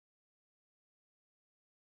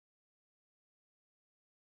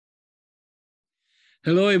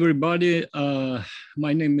Hello, everybody.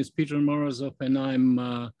 My name is Peter Morozov, and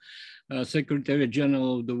I'm Secretary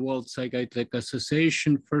General of the World Psychiatric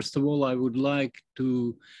Association. First of all, I would like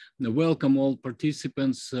to welcome all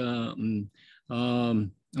participants on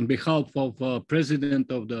behalf of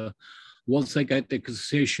President of the World Psychiatric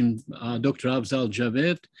Association, Dr. Afzal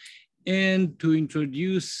Javed, and to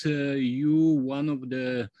introduce you one of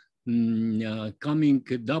the coming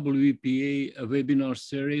WPA webinar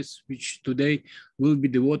series, which today will be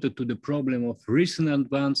devoted to the problem of recent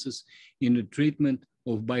advances in the treatment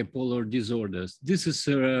of bipolar disorders. This is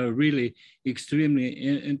really extremely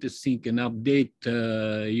interesting and update,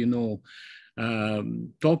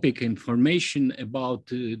 topic information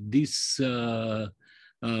about this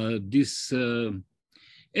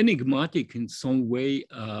enigmatic in some way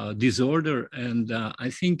disorder. And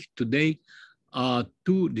I think today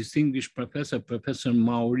two distinguished professors, Professor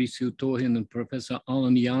Mauricio Tohen and Professor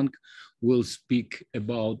Alan Young, will speak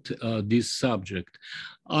about this subject.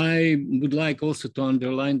 I would like also to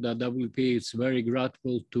underline that WPA is very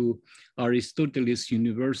grateful to Aristoteles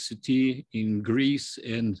University in Greece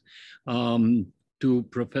and to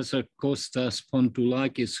Professor Kostas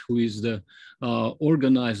Fontulakis, who is the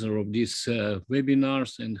organizer of these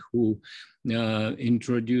webinars and who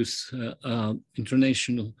introduced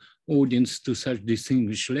international audience to such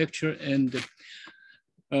distinguished lecture. And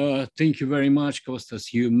thank you very much,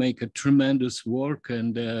 Kostas. You make a tremendous work,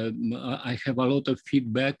 and I have a lot of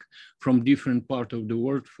feedback from different parts of the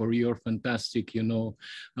world for your fantastic,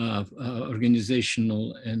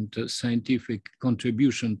 organizational and scientific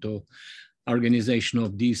contribution to organization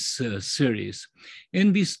of this series.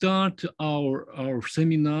 And we start our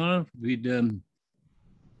seminar with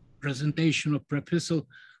presentation of Professor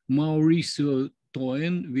Mauricio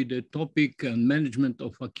Tohen with the topic management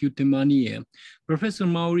of acute mania. Professor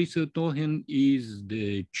Mauricio Tohen is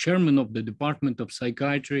the chairman of the Department of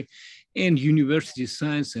Psychiatry and University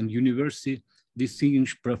Science and University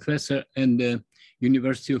Distinguished Professor and the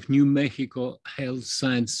University of New Mexico Health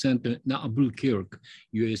Science Center in Albuquerque,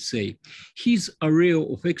 USA. His area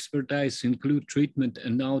of expertise include treatment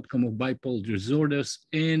and outcome of bipolar disorders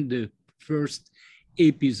and the first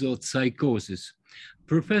episode psychosis.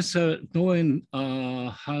 Professor Tohen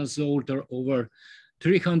has authored over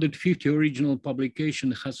 350 original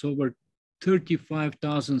publications, has over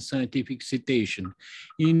 35,000 scientific citations.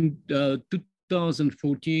 In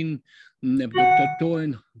 2014, Dr.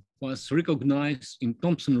 Tohen was recognized in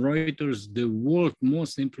Thomson Reuters, the world's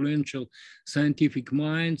most influential scientific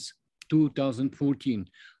minds, 2014.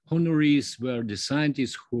 Honorees were the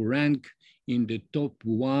scientists who rank in the top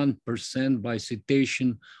 1% by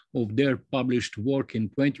citation of their published work in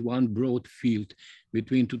 21 broad fields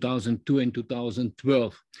between 2002 and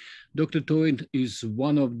 2012. Dr. Tohen is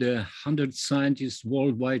one of the 100 scientists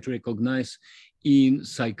worldwide recognized in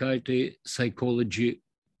psychiatry, psychology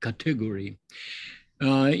category.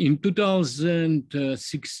 In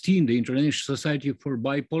 2016, the International Society for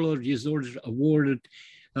Bipolar Disorders awarded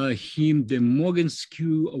him the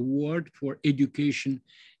Mogenscu Award for Education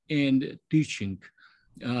and Teaching.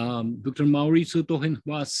 Dr. Mauricio Tohen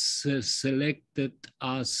was selected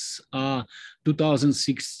as a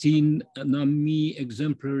 2016 NAMI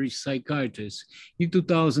exemplary psychiatrist. In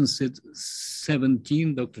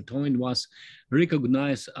 2017, Dr. Tohen was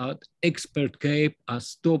recognized at Expert Cape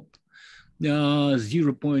as top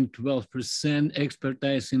 0.12%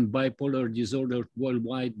 expertise in bipolar disorder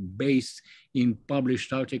worldwide based in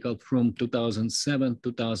published article from 2007,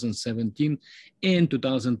 2017, and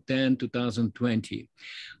 2010, 2020.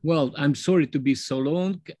 Well, I'm sorry to be so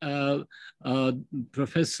long.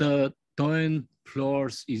 Professor Tohen, floor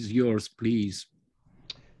is yours, please.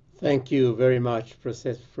 Thank you very much,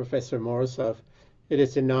 Professor Morozov. It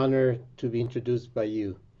is an honor to be introduced by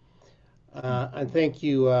you. And thank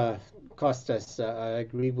you, Kostas. I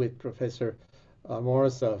agree with Professor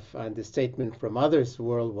Morozov and the statement from others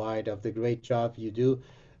worldwide of the great job you do.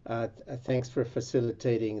 Thanks for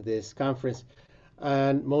facilitating this conference.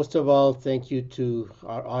 And most of all, thank you to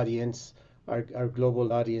our audience. Our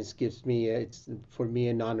global audience gives me, it's for me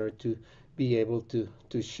an honor to be able to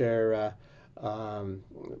share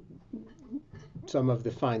some of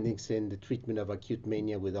the findings in the treatment of acute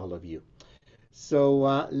mania with all of you.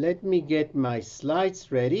 So let me get my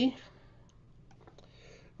slides ready.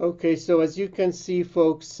 Okay, so as you can see,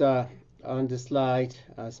 folks, on the slide,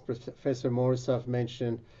 as Professor Morozov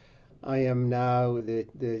mentioned, I am now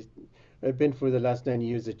I've been for the last 9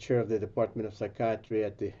 years the chair of the Department of Psychiatry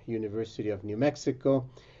at the University of New Mexico.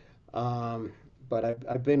 But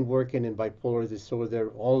I've been working in bipolar disorder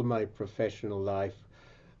all my professional life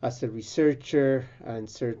as a researcher and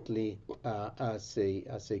certainly as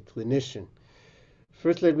a clinician.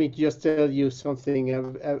 First, let me just tell you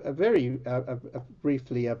something very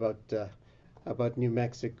briefly about New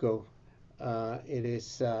Mexico. It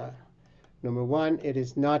is number one,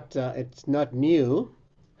 it's not new,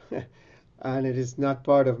 and it is not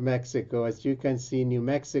part of Mexico. As you can see, New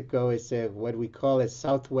Mexico is what we call a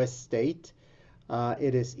southwest state.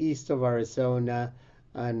 It is east of Arizona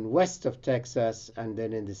and west of Texas, and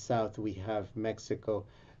then in the south we have Mexico,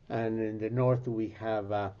 and in the north we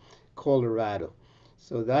have Colorado.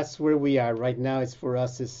 So that's where we are right now. It's for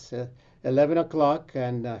us it's 11 o'clock,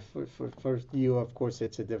 and for you, of course,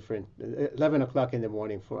 it's a different 11 o'clock in the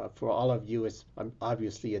morning. For all of you, it's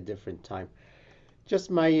obviously a different time. Just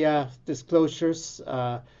my disclosures.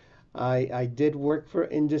 I did work for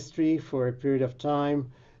industry for a period of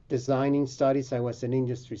time, designing studies. I was an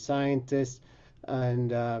industry scientist, and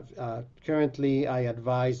currently I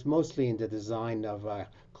advise mostly in the design of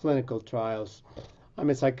clinical trials. I'm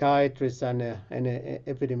a psychiatrist and an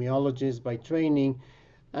epidemiologist by training,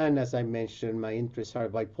 and as I mentioned, my interests are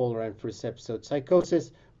bipolar and first episode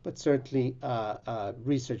psychosis, but certainly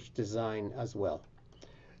research design as well.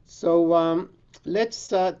 So let's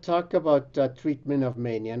talk about treatment of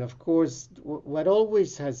mania. And of course, what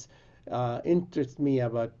always has interested me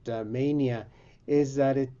about mania is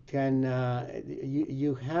that it can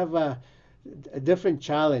you have different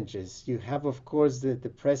challenges. You have, of course, the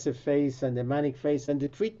depressive phase and the manic phase, and the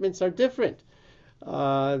treatments are different.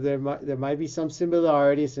 There might be some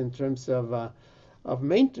similarities in terms of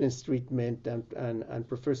maintenance treatment, and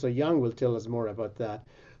Professor Young will tell us more about that.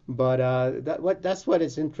 But that's what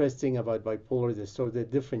is interesting about bipolar disorder, the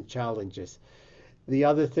different challenges. The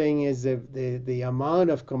other thing is the amount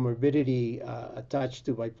of comorbidity attached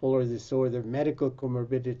to bipolar disorder, medical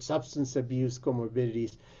comorbidity, substance abuse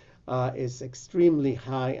comorbidities, is extremely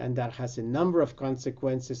high, and that has a number of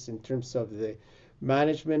consequences in terms of the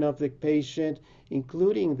management of the patient,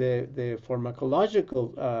 including the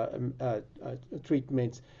pharmacological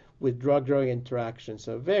treatments with drug-drug interactions.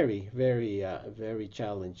 So very, very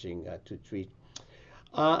challenging to treat.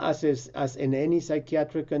 As in any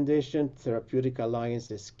psychiatric condition, therapeutic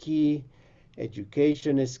alliance is key,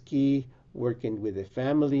 education is key, working with the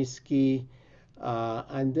family is key.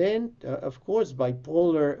 And then, of course,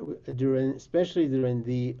 bipolar, especially during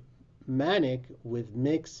the manic with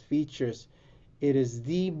mixed features, it is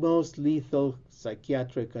the most lethal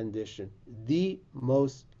psychiatric condition, the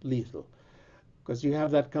most lethal, because you have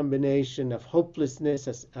that combination of hopelessness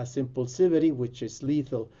as impulsivity, which is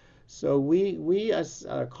lethal. So we as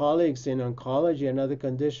our colleagues in oncology and other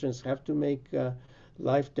conditions have to make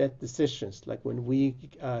life-death decisions. Like when we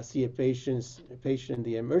see a patient in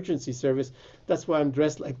the emergency service. That's why I'm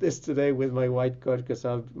dressed like this today with my white coat, because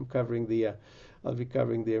I'll be covering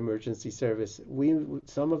the emergency service.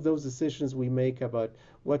 Some of those decisions we make about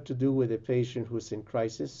what to do with a patient who's in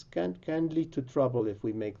crisis can lead to trouble if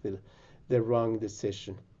we make the wrong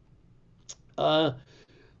decision.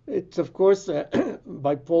 It's of course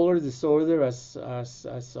bipolar disorder,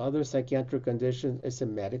 as other psychiatric conditions, is a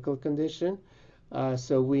medical condition.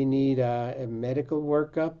 So we need a medical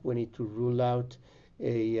workup. We need to rule out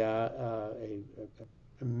a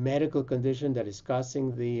medical condition that is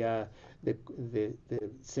causing the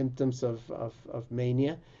symptoms of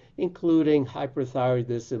mania, including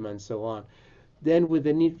hyperthyroidism and so on. Then with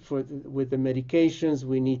the medications,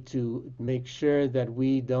 we need to make sure that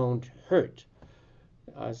we don't hurt.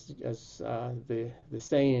 As the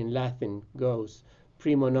saying in Latin goes,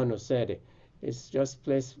 primo non nocere. It's just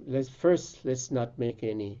let's not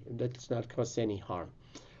cause any harm.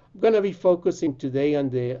 I'm going to be focusing today on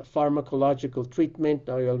the pharmacological treatment.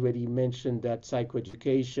 I already mentioned that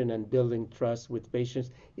psychoeducation and building trust with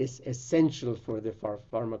patients is essential for the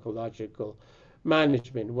pharmacological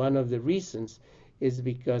management. One of the reasons is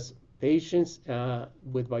because patients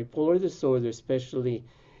with bipolar disorder, especially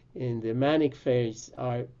in the manic phase,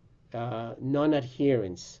 are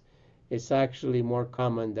non-adherence. It's actually more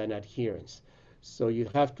common than adherence. So you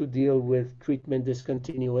have to deal with treatment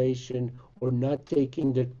discontinuation or not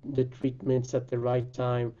taking the treatments at the right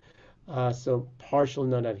time. So partial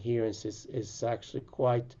non-adherence is actually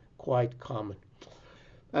quite common.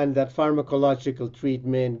 And that pharmacological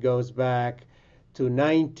treatment goes back to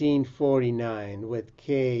 1949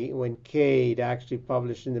 when Cade actually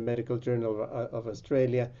published in the Medical Journal of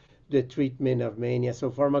Australia the treatment of mania. So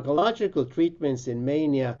pharmacological treatments in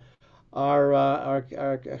mania are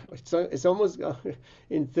it's almost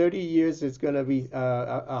in 30 years it's going to be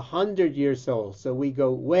 100 years old. So we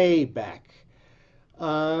go way back.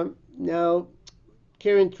 Now,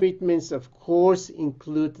 current treatments, of course,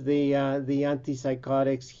 include the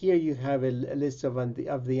antipsychotics. Here you have a list of the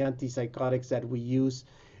antipsychotics that we use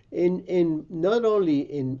in not only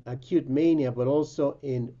in acute mania, but also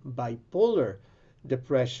in bipolar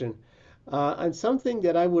depression. And something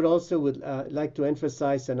that I would also like to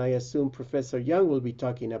emphasize, and I assume Professor Young will be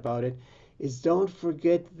talking about it, is don't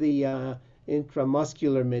forget the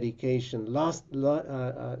intramuscular medication,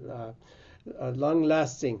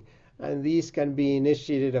 long-lasting. And these can be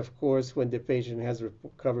initiated, of course, when the patient has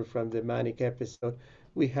recovered from the manic episode.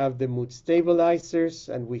 We have the mood stabilizers,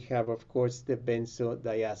 and we have, of course, the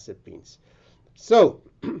benzodiazepines. So,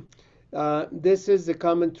 this is the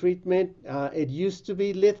common treatment. It used to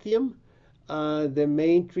be lithium, the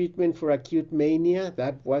main treatment for acute mania.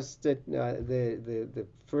 That was the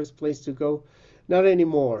first place to go. Not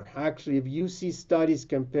anymore. Actually, if you see studies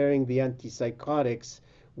comparing the antipsychotics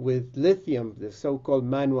with lithium, the so-called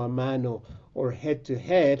mano a mano or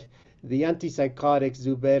head-to-head, the antipsychotics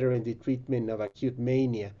do better in the treatment of acute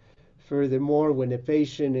mania. Furthermore, when a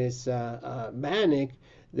patient is manic,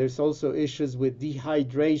 there's also issues with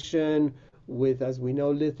dehydration, with, as we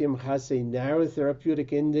know, lithium has a narrow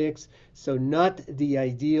therapeutic index, so not the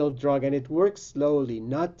ideal drug, and it works slowly,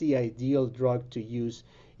 not the ideal drug to use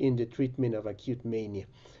in the treatment of acute mania.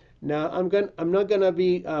 Now, I'm not going to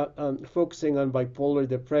be focusing on bipolar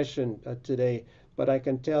depression today, but I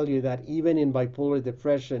can tell you that even in bipolar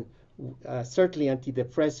depression, certainly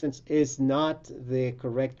antidepressants is not the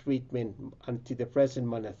correct treatment, antidepressant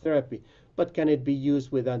monotherapy, but can it be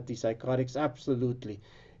used with antipsychotics? Absolutely,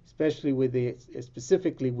 especially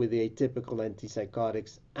specifically with the atypical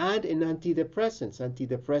antipsychotics and in antidepressants.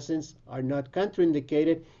 Antidepressants are not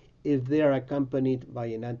contraindicated if they are accompanied by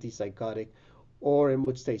an antipsychotic or a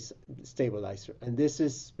mood stabilizer, and this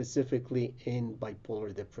is specifically in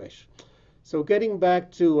bipolar depression. So getting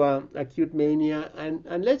back to acute mania,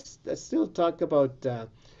 and let's still talk about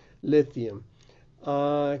lithium.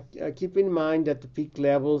 Keep in mind that the peak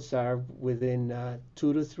levels are within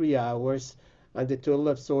 2 to 3 hours, and the total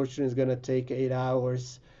absorption is going to take 8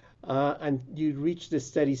 hours, and you reach the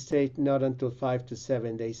steady state not until 5 to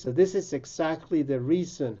 7 days. So this is exactly the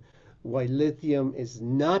reason why lithium is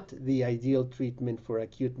not the ideal treatment for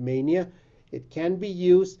acute mania. It can be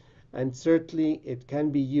used, and certainly it can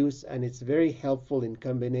be used, and it's very helpful in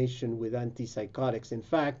combination with antipsychotics. In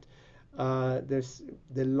fact, there's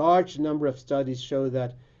the large number of studies show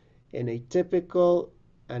that an atypical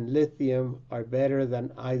and lithium are better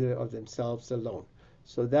than either of themselves alone.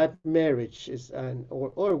 So that marriage is,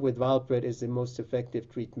 or with valproate, is the most effective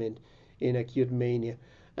treatment in acute mania.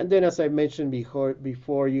 And then, as I mentioned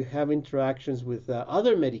before, you have interactions with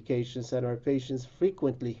other medications, and our patients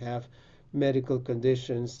frequently have medical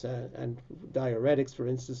conditions and diuretics, for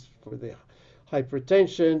instance, for the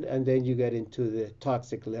hypertension, and then you get into the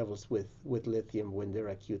toxic levels with lithium when they're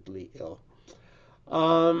acutely ill.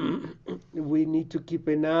 We need to keep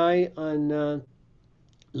an eye on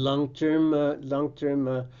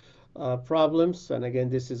long-term problems, and again,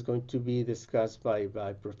 this is going to be discussed by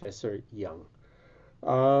Professor Young.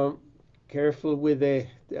 Careful with the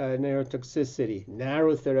neurotoxicity,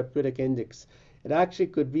 narrow therapeutic index. It actually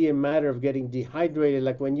could be a matter of getting dehydrated,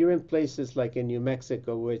 like when you're in places like in New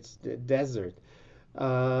Mexico where it's the desert.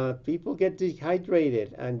 People get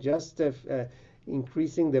dehydrated, and just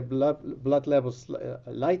increasing the blood levels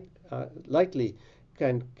lightly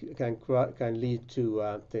can lead to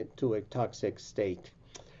a toxic state.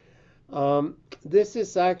 This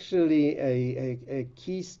is actually a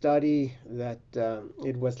key study that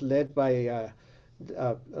it was led by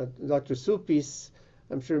Dr. Supis.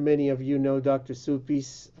 I'm sure many of you know Dr.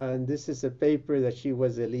 Supis, and this is a paper that she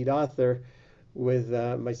was the lead author with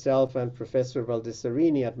myself and Professor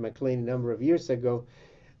Valdessarini at McLean a number of years ago.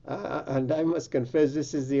 And I must confess,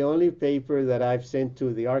 this is the only paper that I've sent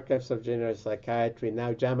to the Archives of General Psychiatry,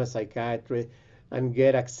 now JAMA Psychiatry, and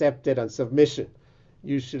get accepted on submission.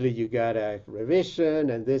 Usually you got a revision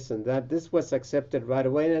and this and that. This was accepted right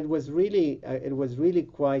away, and it was really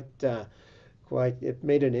quite, it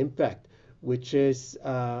made an impact, which is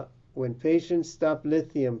when patients stop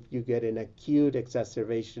lithium, you get an acute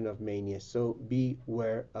exacerbation of mania. So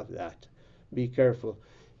beware of that. Be careful.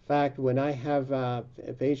 In fact, when I have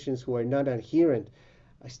patients who are not adherent,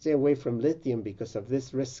 I stay away from lithium because of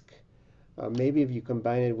this risk. Maybe if you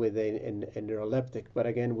combine it with a neuroleptic, but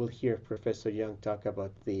again, we'll hear Professor Young talk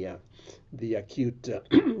about the acute,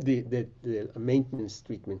 the maintenance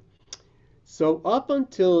treatment. So up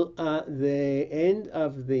until the end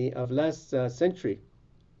of last century,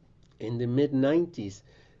 in the mid-90s,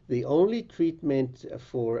 the only treatment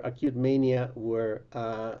for acute mania were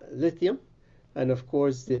lithium, and of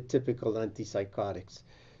course the typical antipsychotics.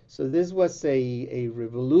 So this was a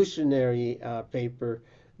revolutionary paper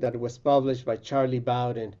that was published by Charlie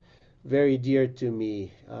Bowden, very dear to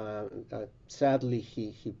me. Sadly,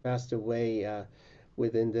 he passed away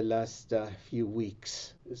within the last few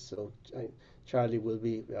weeks. So Charlie will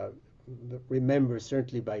be remembered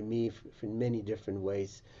certainly by me in many different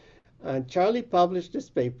ways. And Charlie published this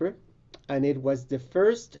paper, and it was the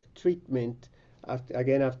first treatment,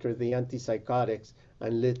 after the antipsychotics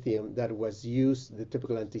and lithium, that was used, the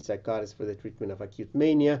typical antipsychotics for the treatment of acute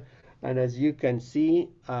mania. And as you can see,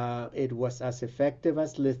 it was as effective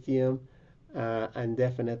as lithium, and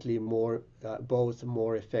definitely both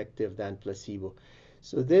more effective than placebo.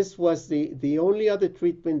 So this was the only other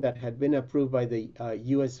treatment that had been approved by the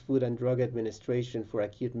U.S. Food and Drug Administration for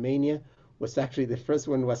acute mania. Was actually, the first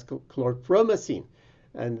one was chlorpromazine,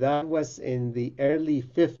 and that was in the early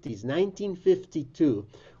 50s, 1952.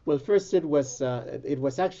 Well, first it was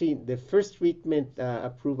actually the first treatment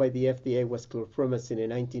approved by the FDA was chlorpromazine in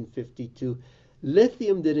 1952.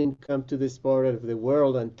 Lithium didn't come to this part of the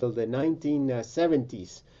world until the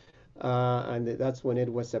 1970s, and that's when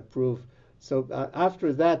it was approved. So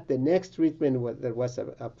after that, the next treatment that was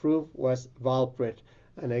approved was valproate,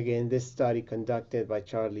 and again, this study conducted by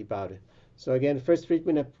Charlie Bowden. So again, first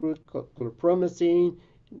treatment approved chlorpromazine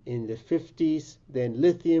in the 50s, then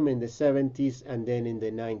lithium in the 70s, and then in the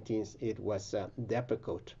 90s it was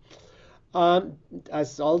Depakote.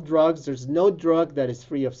 As all drugs, there's no drug that is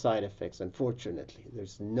free of side effects, unfortunately.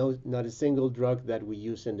 There's not a single drug that we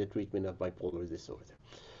use in the treatment of bipolar disorder.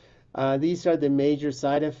 These are the major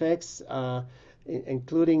side effects,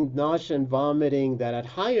 including nausea and vomiting, that at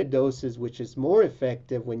higher doses, which is more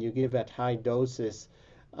effective when you give at high doses,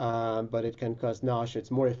 but it can cause nausea. It's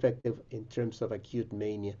more effective in terms of acute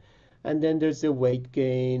mania. And then there's the weight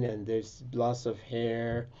gain, and there's loss of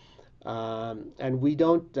hair. And we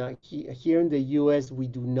don't, here in the US, we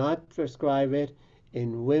do not prescribe it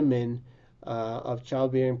in women of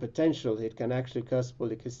childbearing potential. It can actually cause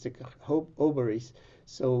polycystic ovaries.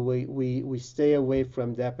 So we stay away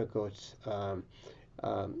from Depakote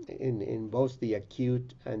in both the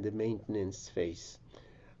acute and the maintenance phase.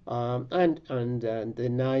 And the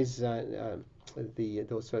NICE,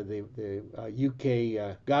 those are the UK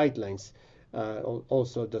guidelines,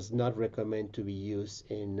 also does not recommend to be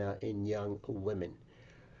used in young women.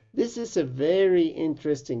 This is a very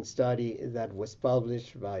interesting study that was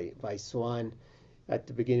published by Swan at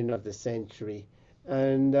the beginning of the century.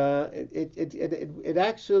 And it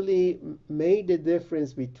actually made the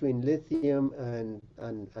difference between lithium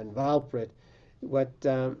and valproate. What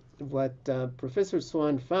Professor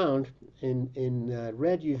Swan found, in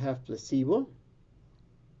red you have placebo.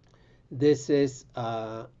 This is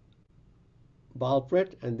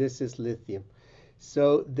valproate, and this is lithium.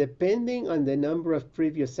 So depending on the number of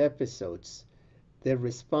previous episodes, the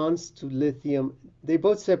response to lithium, they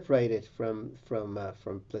both separated from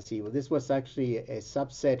placebo. This was actually a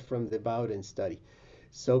subset from the Bowden study.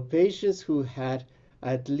 So patients who had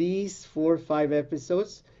at least 4 or 5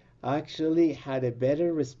 episodes actually had a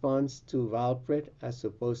better response to valproate as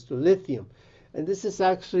opposed to lithium. And this is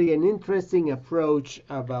actually an interesting approach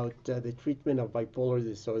about the treatment of bipolar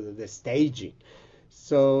disorder, the staging.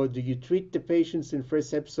 So do you treat the patients in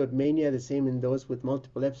first episode mania the same in those with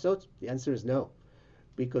multiple episodes? The answer is no,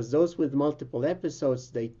 because those with multiple episodes,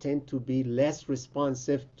 they tend to be less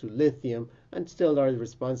responsive to lithium and still are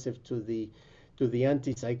responsive to the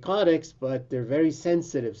antipsychotics, but they're very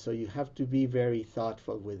sensitive, so you have to be very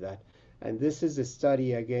thoughtful with that. And this is a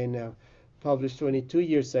study, again, published 22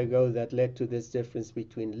 years ago, that led to this difference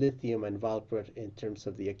between lithium and valproate in terms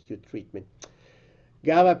of the acute treatment.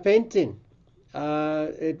 Gabapentin,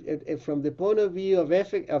 from the point of view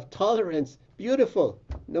of tolerance, beautiful,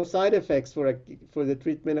 no side effects for the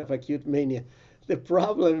treatment of acute mania. The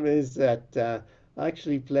problem is that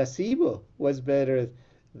actually placebo was better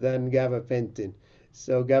than gabapentin.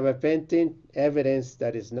 So gabapentin, evidence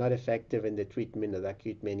that is not effective in the treatment of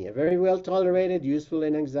acute mania. Very well tolerated, useful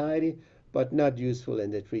in anxiety, but not useful in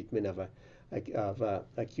the treatment of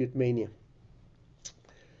acute mania.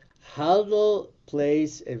 Haldol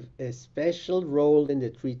plays a special role in the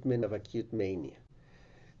treatment of acute mania.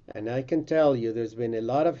 And I can tell you there's been a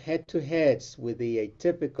lot of head-to-heads with the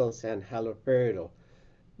atypicals and haloperidol.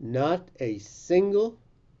 Not a single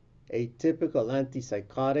atypical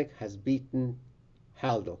antipsychotic has beaten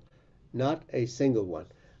Haldol. Not a single one.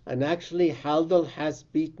 And actually, Haldol has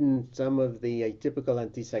beaten some of the atypical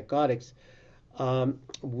antipsychotics.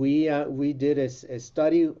 We did a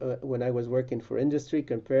study when I was working for industry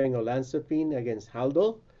comparing olanzapine against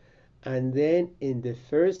Haldol. And then in the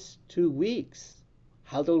first 2 weeks,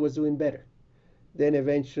 Haldol was doing better. Then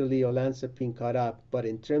eventually olanzapine caught up. But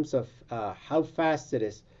in terms of how fast it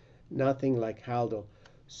is, nothing like Haldol.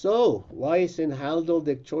 So, why is in Haldol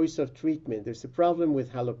the choice of treatment? There's a problem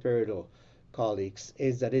with haloperidol, colleagues,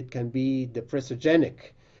 is that it can be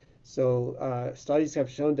depressogenic. So, studies have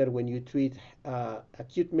shown that when you treat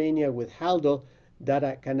acute mania with Haldol,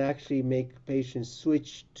 that can actually make patients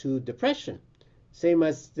switch to depression. Same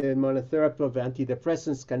as the monotherapy of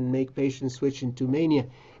antidepressants can make patients switch into mania.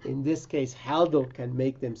 In this case, Haldol can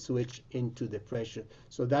make them switch into depression.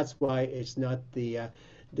 So that's why it's not the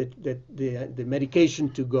medication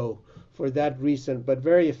to go for that reason, but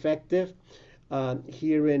very effective.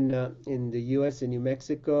 Here in the U.S. and New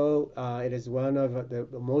Mexico, it is one of the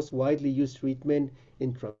most widely used treatment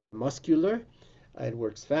intramuscular. It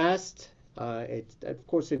works fast. Of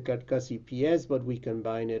course, it got EPS, but we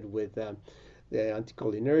combine it with the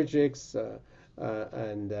anticholinergics,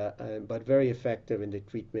 but very effective in the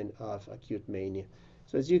treatment of acute mania.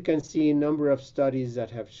 So as you can see, a number of studies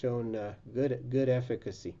that have shown good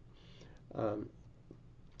efficacy.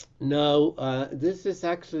 Now, this is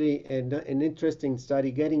actually an interesting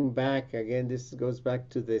study. Getting back again, this goes back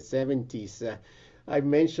to the 70s. I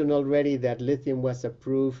mentioned already that lithium was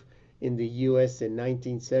approved in the U.S. in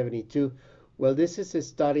 1972. Well, this is a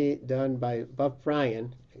study done by Bob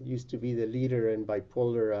Bryan, used to be the leader in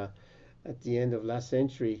bipolar at the end of last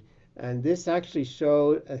century. And this actually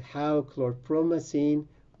showed how chlorpromazine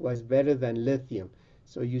was better than lithium.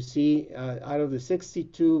 So you see, out of the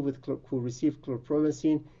 62 who received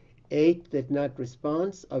chlorpromazine, 8 did not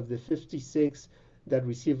respond. Of the 56 that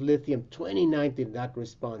received lithium, 29 did not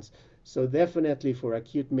respond. So definitely for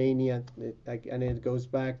acute mania, and it goes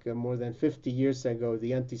back more than 50 years ago,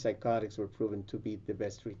 the antipsychotics were proven to be the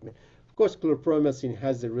best treatment. Of course, chlorpromazine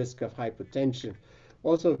has the risk of hypotension.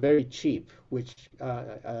 Also very cheap, which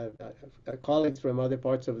colleagues from other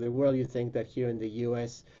parts of the world, you think that here in the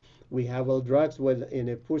U.S. we have all drugs. Well, in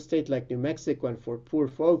a poor state like New Mexico and for poor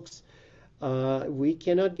folks, we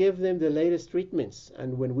cannot give them the latest treatments.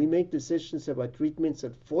 And when we make decisions about treatments,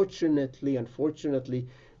 unfortunately,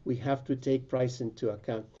 we have to take price into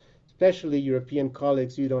account. Especially European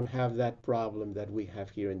colleagues, you don't have that problem that we have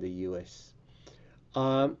here in the U.S.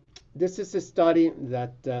 This is a study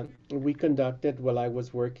that we conducted while I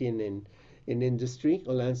was working in industry,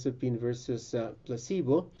 olanzapine versus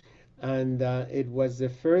placebo. And it was the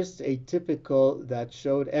first atypical that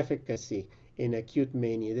showed efficacy in acute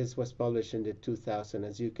mania. This was published in the 2000,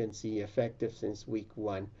 as you can see, effective since week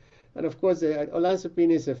 1. And of course,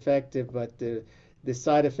 olanzapine is effective, but the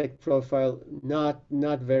side effect profile not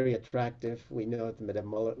very attractive. We know the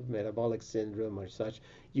metabolic syndrome or such.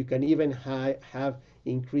 You can even have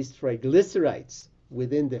increased triglycerides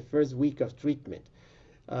within the first week of treatment.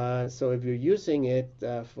 So if you're using it,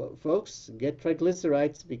 folks, get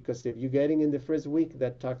triglycerides, because if you're getting in the first week,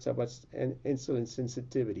 that talks about insulin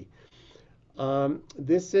sensitivity.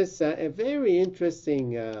 This is a very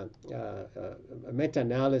interesting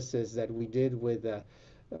meta-analysis that we did with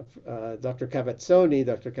Dr. Cavazzoni.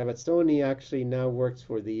 Dr. Cavazzoni actually now works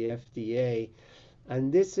for the FDA.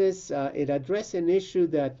 And this is, it addressed an issue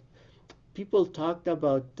that people talked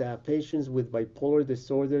about patients with bipolar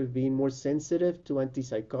disorder being more sensitive to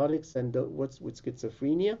antipsychotics and what's with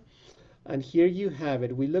schizophrenia. And here you have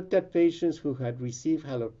it. We looked at patients who had received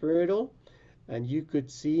haloperidol, and you could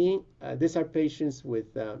see these are patients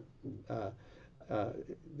with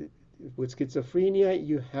schizophrenia.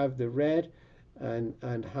 You have the red, and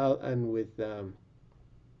with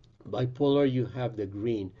bipolar you have the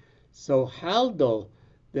green. So Haldol,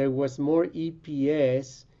 there was more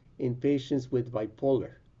EPS in patients with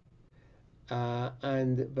bipolar,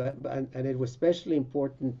 and it was especially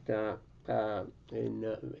important. The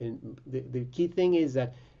key thing is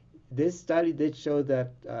that this study did show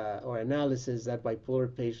that, or analysis, that bipolar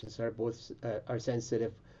patients are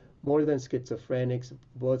sensitive more than schizophrenics,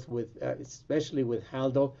 both with especially with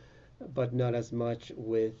Haldol, but not as much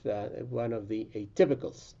with one of the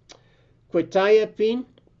atypicals. Quetiapine.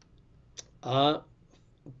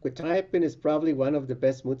 Quetiapine is probably one of the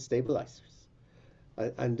best mood stabilizers,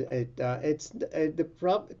 and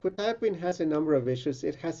quetiapine has a number of issues.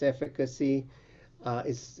 It has efficacy.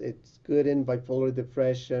 It's good in bipolar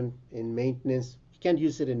depression, in maintenance. You can't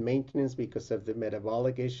use it in maintenance because of the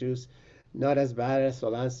metabolic issues. Not as bad as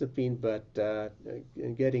olanzapine, but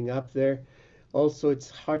getting up there. Also, it's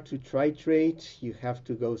hard to titrate. You have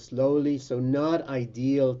to go slowly, so not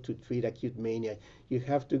ideal to treat acute mania. You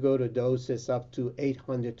have to go to doses up to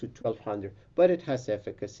 800 to 1200, but it has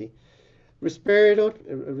efficacy.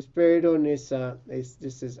 Risperidone is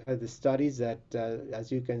the studies that,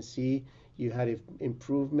 as you can see, you had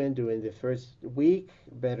improvement during the first week,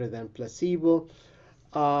 better than placebo.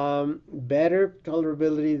 Better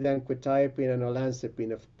tolerability than quetiapine and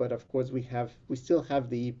olanzapine, but of course we still have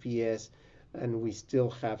the EPS, and we still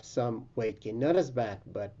have some weight gain. Not as bad,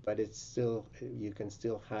 but it's still, you can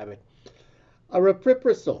still have it.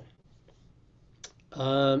 Aripiprazole.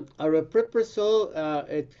 Aripiprazole,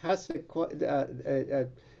 it has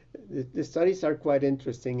the studies are quite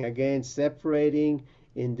interesting. Again, separating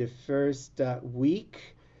in the first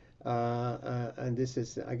week, and this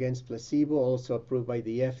is against placebo, also approved by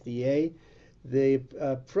the FDA. The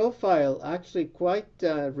profile actually quite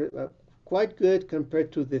good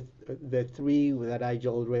compared to the three that I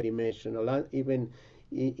already mentioned. Well,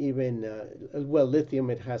 lithium,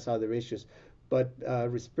 it has other issues, but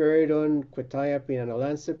risperidone, quetiapine, and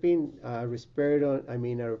olanzapine,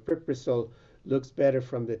 aripiprazole looks better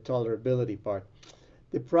from the tolerability part.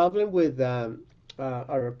 The problem with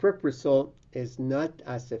aripiprazole is not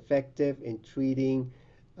as effective in treating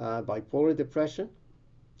bipolar depression.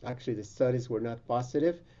 Actually, the studies were not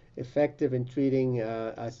positive. Effective in treating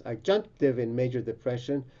as adjunctive in major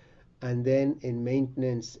depression, and then in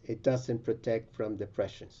maintenance, it doesn't protect from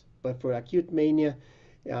depressions. But for acute mania,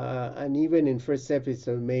 and even in first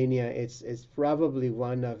episode of mania, it's probably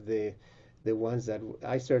one of the ones that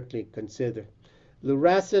I certainly consider.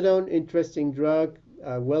 Lurasidone, interesting drug,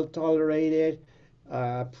 well tolerated,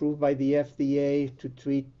 approved by the FDA to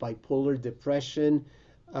treat bipolar depression,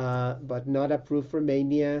 but not approved for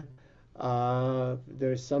mania.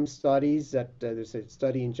 There's some studies that there's a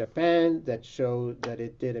study in Japan that showed that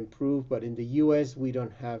it did improve, but in the US we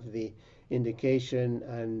don't have the indication,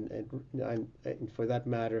 and for that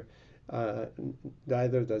matter,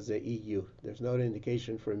 neither does the EU. There's no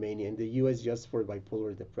indication for mania in the US, just for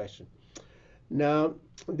bipolar depression. Now,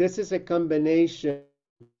 this is a combination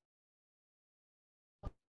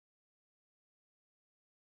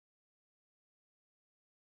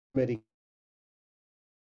medication.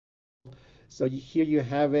 So here you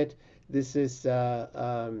have it. This is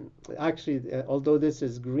actually, although this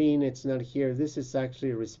is green, it's not here. This is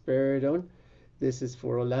actually risperidone. This is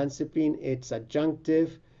for olanzapine. It's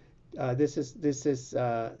adjunctive. This is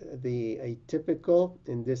the atypical,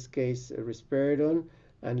 in this case, risperidone,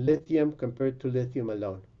 and lithium compared to lithium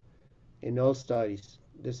alone in all studies.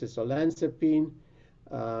 This is olanzapine.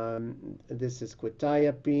 This is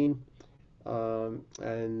quetiapine. And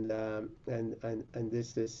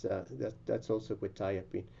this is that's also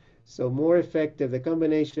quetiapine. So more effective, the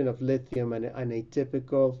combination of lithium and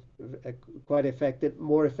atypical, quite effective,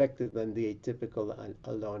 more effective than the atypical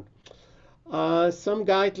alone. Some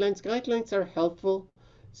guidelines are helpful,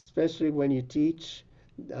 especially when you teach.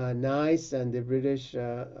 NICE and the British,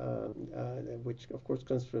 which of course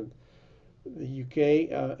comes from the UK,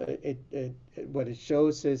 what it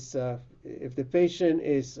shows is if the patient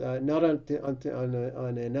is not on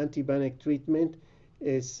an antibiotic treatment,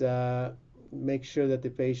 is make sure that the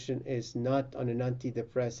patient is not on an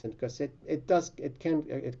antidepressant, because it can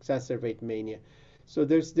exacerbate mania. So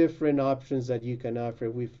there's different options that you can offer.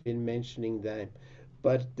 We've been mentioning them,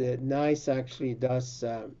 but the NICE actually does.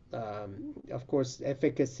 Of course,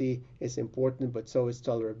 efficacy is important, but so is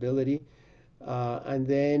tolerability. And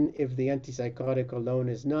then if the antipsychotic alone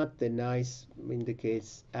is not, the NICE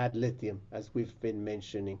indicates add lithium, as we've been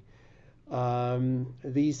mentioning.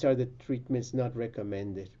 These are the treatments not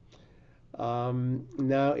recommended.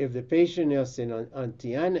 Now, if the patient is on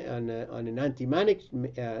an anti-manic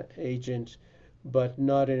agent, but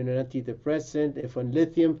not in an antidepressant, if on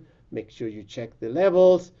lithium, make sure you check the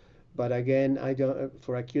levels. But again,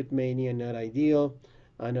 for acute mania, not ideal.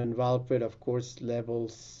 And on valproate, of course,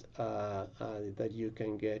 levels that you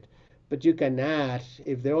can get. But you can add,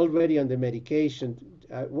 if they're already on the medication.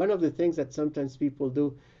 One of the things that sometimes people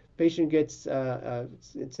do, patient gets,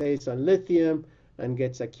 say it's on lithium and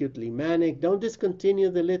gets acutely manic. Don't discontinue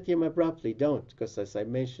the lithium abruptly. Don't, because as I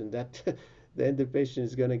mentioned, that then the patient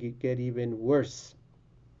is going to get even worse.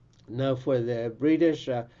 Now, for the British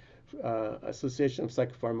Association of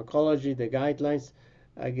Psychopharmacology, the guidelines,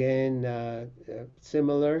 again,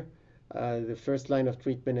 similar. The first line of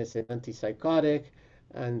treatment is an antipsychotic,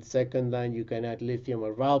 and second line you can add lithium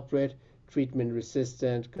or valproate. Treatment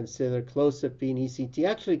resistant, consider clozapine, ECT.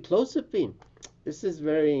 Actually, clozapine, this is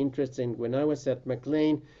very interesting. When I was at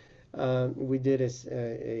McLean, we did a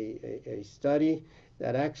study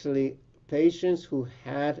that actually patients who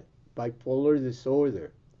had bipolar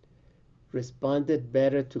disorder responded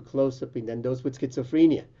better to clozapine than those with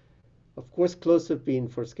schizophrenia. Of course, clozapine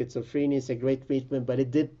for schizophrenia is a great treatment, but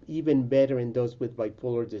it did even better in those with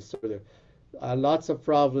bipolar disorder. Lots of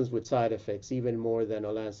problems with side effects, even more than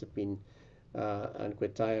olanzapine and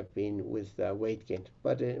quetiapine with weight gain.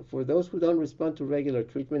 But for those who don't respond to regular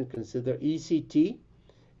treatment, consider ECT.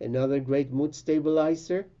 Another great mood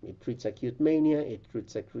stabilizer. It treats acute mania. It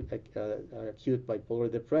treats acute bipolar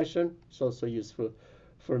depression. It's also useful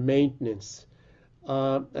for maintenance.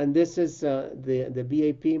 And this is the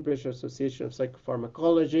BAP, British Association of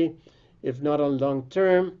Psychopharmacology. If not on long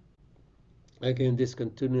term, again,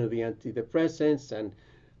 discontinue the antidepressants and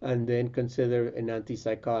then consider an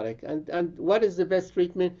antipsychotic. And what is the best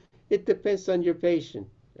treatment? It depends on your patient.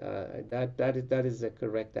 That is the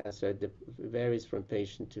correct answer. It varies from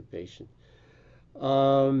patient to patient.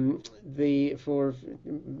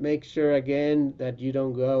 Make sure again that you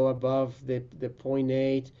don't go above the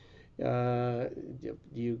 0.8.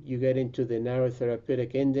 You get into the narrow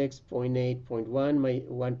therapeutic index. 0.8, 0.1,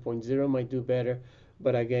 1.0 might do better,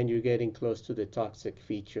 but again, you're getting close to the toxic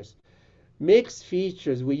features. Mixed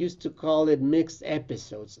features, we used to call it mixed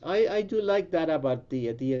episodes. I do like that about the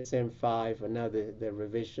DSM-5 and now the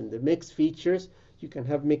revision. The mixed features, you can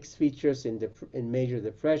have mixed features in major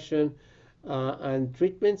depression, and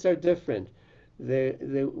treatments are different.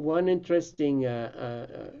 The one interesting,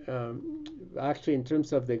 actually in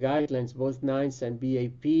terms of the guidelines, both NINDS and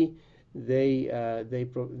BAP,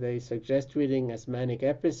 they suggest treating as manic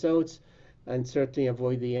episodes and certainly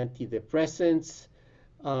avoid the antidepressants.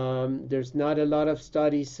 There's not a lot of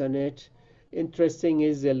studies on it. Interesting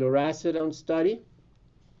is the lorazepam study.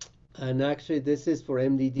 And actually, this is for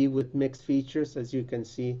MDD with mixed features. As you can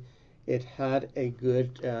see, it had a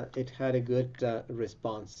good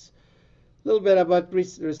response. A little bit about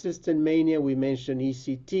resistant mania. We mentioned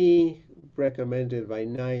ECT, recommended by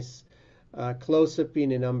NICE.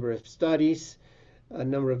 Clozapine, a number of studies. A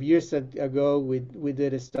number of years ago, we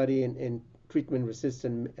did a study in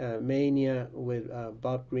treatment-resistant mania with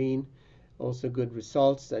Bob Green, also good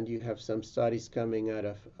results, and you have some studies coming out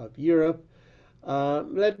of Europe.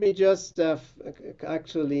 Let me just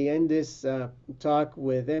actually end this talk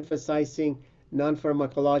with emphasizing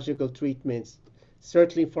non-pharmacological treatments.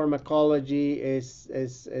 Certainly, pharmacology is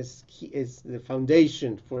the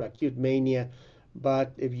foundation for acute mania,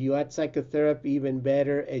 but if you add psychotherapy, even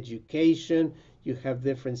better. Education, you have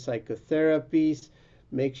different psychotherapies.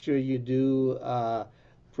 Make sure you do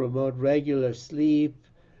promote regular sleep,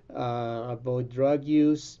 avoid drug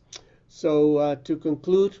use. So to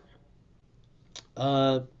conclude,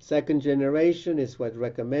 second generation is what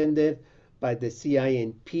recommended by the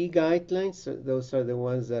CINP guidelines. So those are the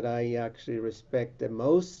ones that I actually respect the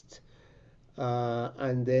most.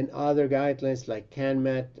 And then other guidelines like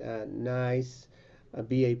CANMAT, NICE,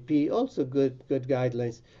 BAP, also good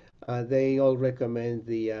guidelines. They all recommend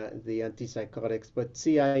the antipsychotics, but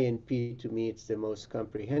CINP to me it's the most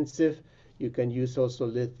comprehensive. You can use also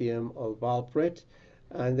lithium or valproate.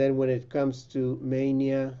 And then when it comes to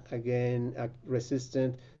mania, again,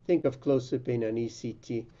 resistant, think of clozapine and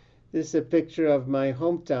ECT. This is a picture of my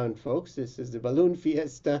hometown, folks. This is the balloon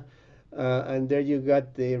fiesta. And there you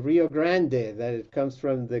got the Rio Grande, that it comes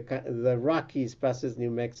from the Rockies, passes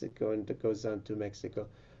New Mexico, and it goes on to Mexico.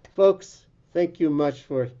 Folks, thank you much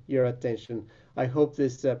for your attention. I hope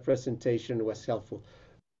this presentation was helpful.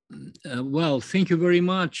 Well, thank you very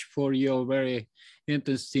much for your very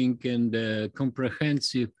interesting and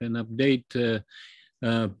comprehensive and update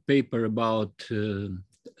paper about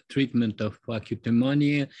treatment of acute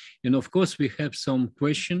mania. And of course, we have some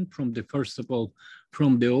question from first of all,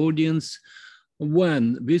 from the audience.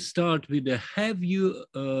 When we start with have you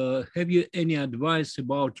any advice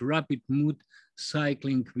about rapid mood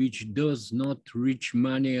cycling which does not reach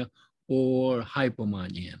mania or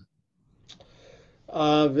hypomania?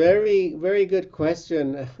 Very, very good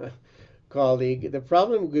question, colleague. The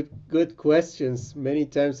problem with good questions many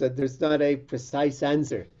times that there's not a precise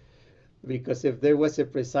answer, because if there was a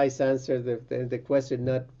precise answer, the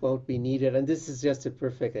question won't be needed. And this is just a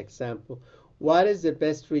perfect example. What is the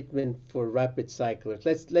best treatment for rapid cyclers?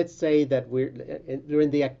 Let's say that we're during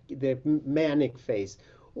the manic phase,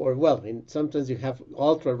 or sometimes you have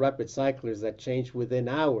ultra rapid cyclers that change within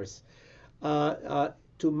hours.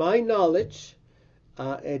 To my knowledge,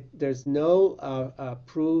 there's no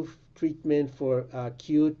approved treatment for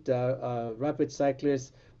acute rapid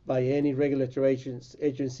cyclers by any regulatory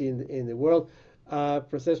agency in the world.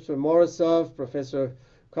 Professor Morozov, Professor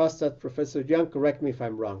Kostat, Professor Young, correct me if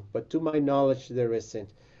I'm wrong, but to my knowledge, there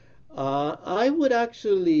isn't. I would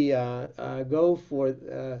actually go for,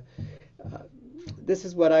 this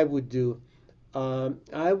is what I would do.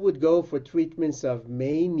 I would go for treatments of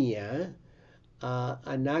mania,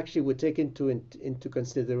 and actually would take into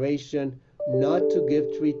consideration not to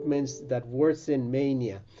give treatments that worsen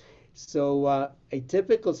mania. So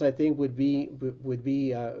atypicals, I think, would be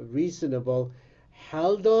reasonable.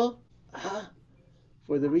 Haldo,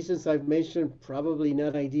 for the reasons I've mentioned, probably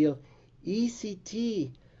not ideal.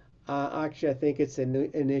 ECT, Actually, I think it's a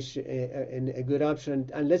good option.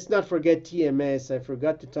 And let's not forget TMS. I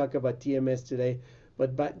forgot to talk about TMS today,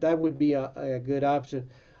 but that would be a good option.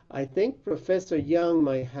 I think Professor Young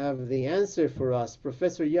might have the answer for us.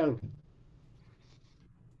 Professor Young.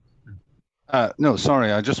 No,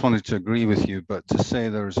 sorry, I just wanted to agree with you, but to say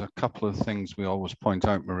there's a couple of things we always point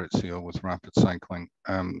out, Maurizio, with rapid cycling.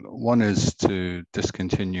 One is to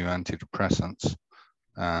discontinue antidepressants,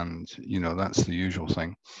 and that's the usual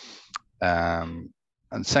thing. And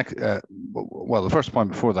second, well, the first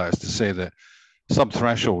point before that is to say that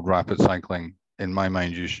subthreshold rapid cycling, in my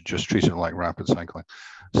mind, you should just treat it like rapid cycling.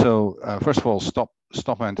 So first of all, stop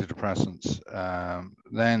antidepressants,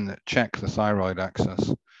 then check the thyroid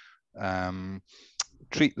axis.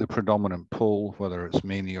 Treat the predominant pull, whether it's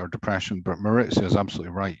mania or depression. But Maurizio is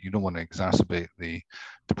absolutely right. You don't want to exacerbate the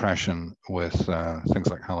depression with things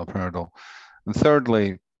like haloperidol. And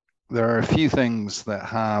thirdly, there are a few things that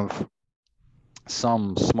have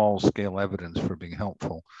some small-scale evidence for being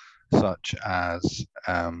helpful, such as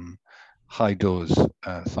high dose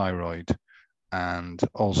thyroid, and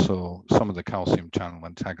also some of the calcium channel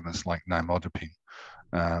antagonists like nimodipine.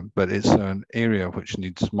 But it's an area which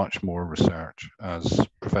needs much more research, as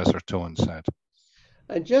Professor Tohen said.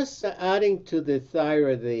 And just adding to the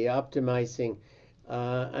thyroid, the optimizing,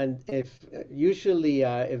 and if usually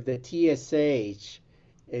if the TSH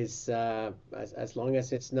is as long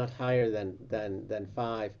as it's not higher than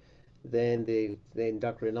 5, then the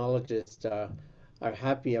endocrinologists are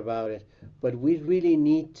happy about it. But we really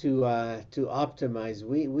need to optimize.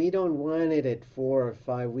 We don't want it at 4 or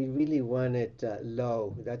 5. We really want it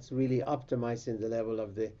low. That's really optimizing the level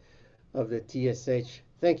of the TSH.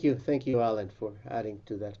 Thank you, Alan, for adding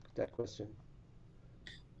to that question.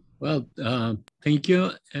 Well, thank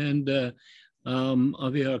you. And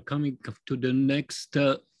we are coming to the next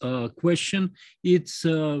question. It's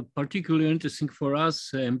particularly interesting for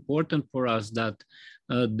us, important for us, that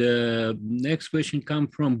the next question comes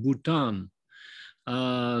from Bhutan.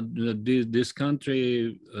 This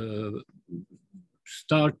country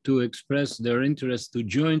start to express their interest to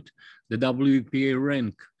join the WPA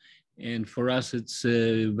rank. And for us, it's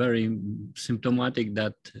very symptomatic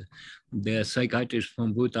that the psychiatrists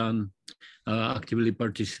from Bhutan actively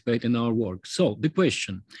participate in our work. So the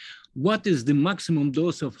question, what is the maximum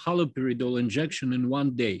dose of haloperidol injection in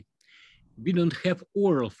one day? We don't have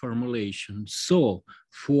oral formulation. So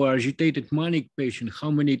for agitated manic patient, how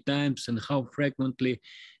many times and how frequently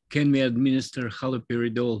can we administer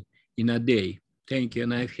haloperidol in a day? Thank you.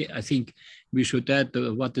 And I think we should add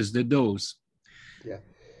what is the dose. Yeah.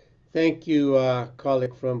 Thank you,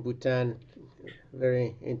 colleague from Bhutan.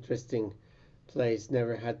 Very interesting place.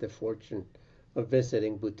 Never had the fortune of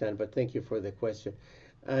visiting Bhutan, but thank you for the question.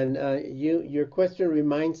 And your question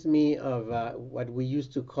reminds me of what we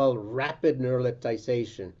used to call rapid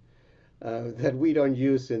neuroleptization, that we don't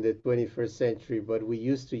use in the 21st century, but we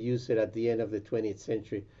used to use it at the end of the 20th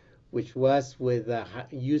century, which was with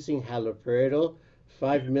using haloperidol,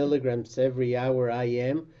 5 milligrams every hour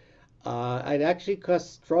IM. It actually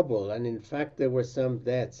caused trouble, and in fact, there were some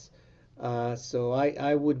deaths. So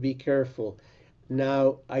I would be careful.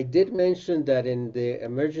 Now, I did mention that in the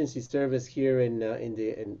emergency service here in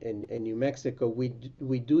New Mexico,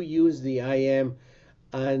 we do use the IM,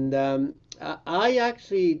 and I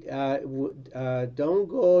actually don't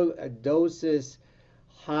go doses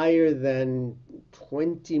higher than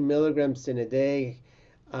 20 milligrams in a day.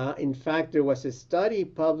 In fact, there was a study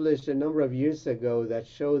published a number of years ago that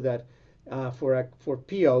showed that for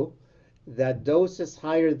PO, that doses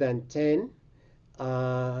higher than 10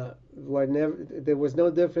 there was no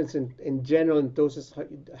difference in general in doses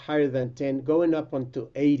higher than 10, going up onto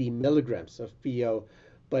 80 milligrams of PO.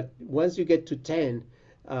 But once you get to 10,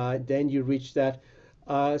 then you reach that.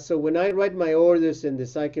 So when I write my orders in the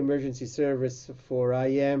psych emergency service for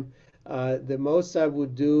IM, the most I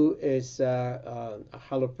would do is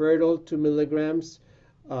haloperidol 2 milligrams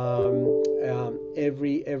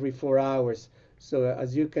every 4 hours. So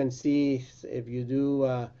as you can see, if you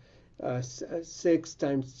do 6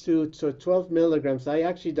 times 2, so 12 milligrams. I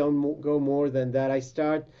actually don't go more than that. I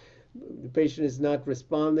start, the patient is not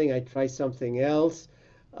responding, I try something else.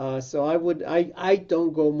 So I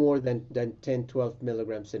don't go more than 10, 12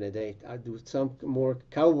 milligrams in a day. I do some more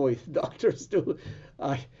cowboy doctors do.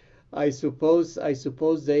 I suppose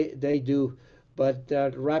they do. But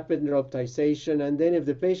rapid neuroptization, and then if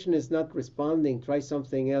the patient is not responding, try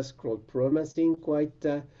something else called promacin, quite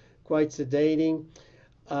sedating.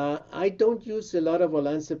 I don't use a lot of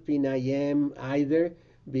olanzapine IM either,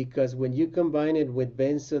 because when you combine it with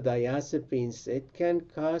benzodiazepines, it can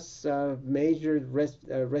cause major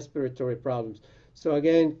respiratory problems. So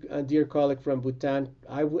again, dear colleague from Bhutan,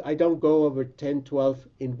 I don't go over 10, 12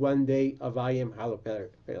 in one day of IM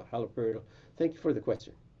haloperidol. Thank you for the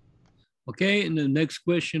question. Okay, and the next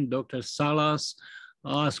question, Dr. Salas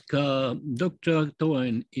ask Dr.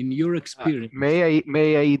 Toen, in your experience. May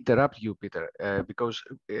I interrupt you, Peter? Because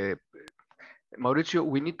Mauricio,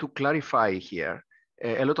 we need to clarify here.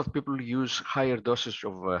 A lot of people use higher doses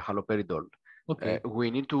of haloperidol. Okay.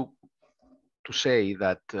 We need to say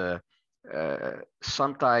that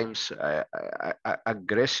sometimes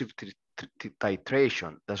aggressive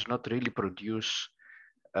titration does not really produce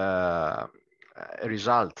a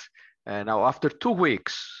result. Now, after 2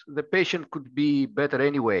 weeks, the patient could be better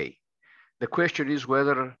anyway. The question is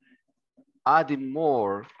whether adding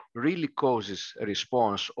more really causes a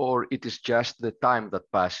response, or it is just the time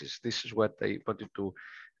that passes. This is what I wanted to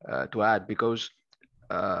add, because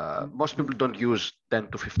most people don't use 10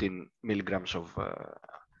 to 15 milligrams of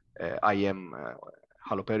IM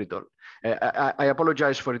haloperidol. I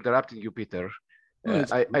apologize for interrupting you, Peter.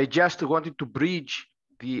 I just wanted to bridge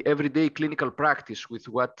the everyday clinical practice with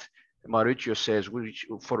what Mauricio says,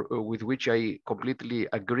 with which I completely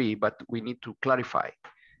agree, but we need to clarify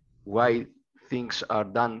why things are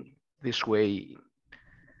done this way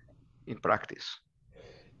in practice.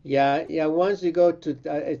 Yeah. Once you go to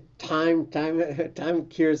time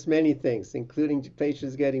cures many things, including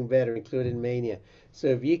patients getting better, including mania. So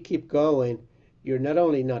if you keep going, you're not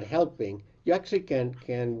only not helping, you actually can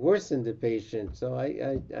worsen the patient. So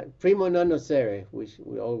I primo non nocere. We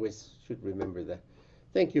always should remember that.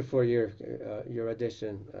 Thank you for your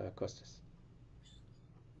addition, Costas.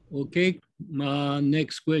 Okay,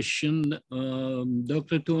 next question.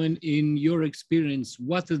 Dr. Toen, in your experience,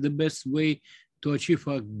 what is the best way to achieve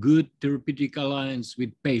a good therapeutic alliance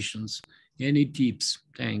with patients? Any tips?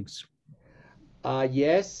 Thanks.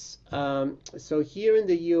 Yes. So here in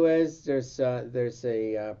the U.S., there's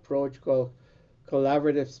a approach called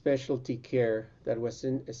collaborative specialty care that was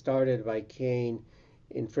started by Kane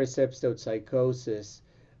in first episode psychosis,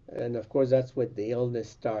 and of course that's when the illness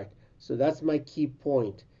start. So that's my key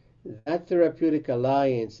point. That therapeutic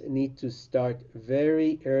alliance need to start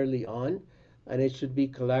very early on, and it should be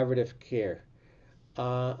collaborative care.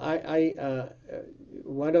 One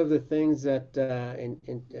of the things that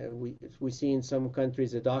we see in some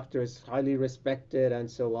countries, the doctor is highly respected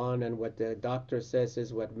and so on, and what the doctor says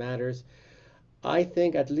is what matters. I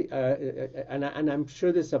think at least, and I'm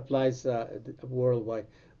sure this applies worldwide.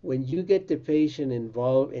 When you get the patient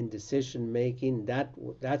involved in decision making,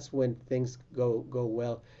 that's when things go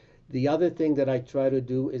well. The other thing that I try to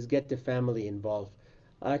do is get the family involved.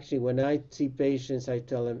 Actually, when I see patients, I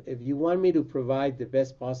tell them, if you want me to provide the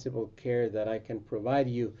best possible care that I can provide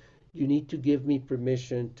you, you need to give me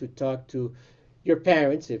permission to talk to your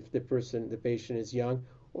parents, if the patient is young,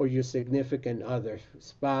 or your significant other,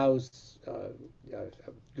 spouse,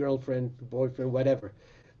 girlfriend, boyfriend, whatever.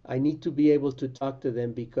 I need to be able to talk to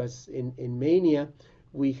them, because in mania,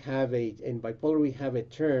 in bipolar, we have a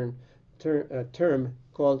term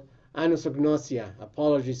called anosognosia.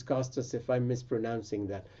 Apologies, Costas, if I'm mispronouncing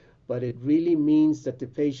that. But it really means that the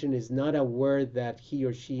patient is not aware that he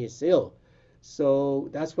or she is ill. So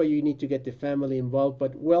that's why you need to get the family involved,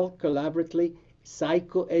 but collaboratively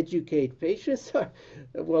psychoeducate. Patients are,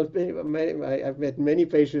 I've met many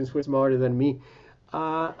patients who are smarter than me,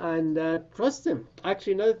 and trust them.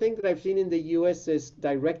 Actually, another thing that I've seen in the U.S. is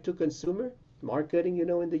direct-to-consumer marketing.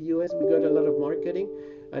 In the U.S. we got a lot of marketing.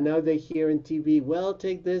 And now they hear in TV, well,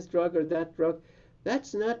 take this drug or that drug.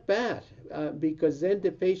 That's not bad, because then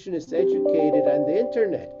the patient is educated on the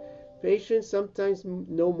internet. Patients sometimes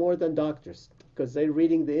know more than doctors because they're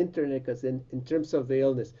reading the internet, because in terms of the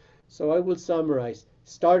illness. So I will summarize.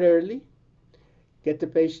 Start early, get the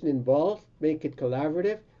patient involved, make it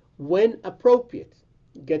collaborative. When appropriate,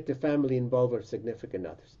 get the family involved or significant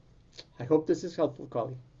others. I hope this is helpful,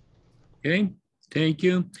 colleague. Okay. Thank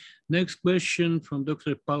you. Next question from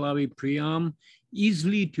Dr. Pallavi Priyam. Is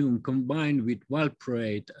lithium combined with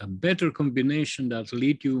valproate a better combination than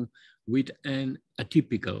lithium with an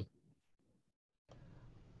atypical?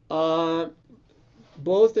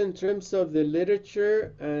 Both in terms of the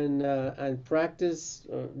literature and practice.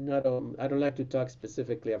 I don't like to talk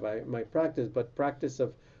specifically about my practice, but practice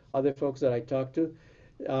of other folks that I talk to.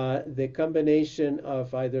 The combination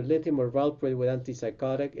of either lithium or valproate with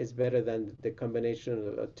antipsychotic is better than the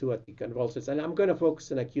combination of two anticonvulsants. And I'm going to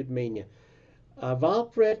focus on acute mania.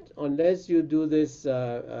 Valproate, unless you do this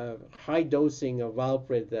high dosing of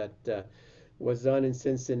valproate that was done in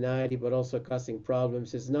Cincinnati, but also causing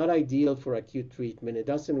problems, is not ideal for acute treatment. It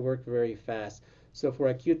doesn't work very fast. So for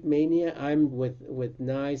acute mania, I'm with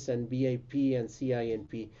NICE and BAP and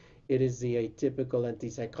CINP. it is the atypical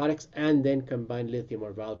antipsychotics and then combine lithium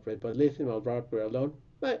or valproate. But lithium or valproate alone,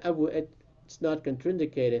 it's not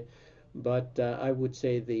contraindicated, but I would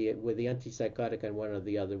say with the antipsychotic and one or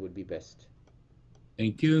the other would be best.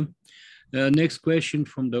 Thank you. Next question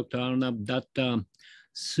from Dr. Arnab, that,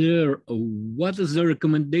 sir, what is the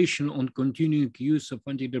recommendation on continuing use of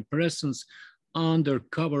antidepressants under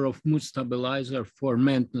cover of mood stabilizer for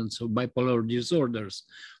maintenance of bipolar disorders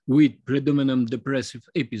with predominant depressive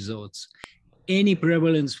episodes? Any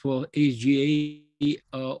prevalence for HGA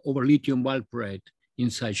over lithium valproate in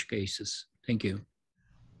such cases? Thank you.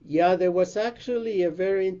 Yeah, there was actually a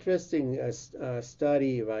very interesting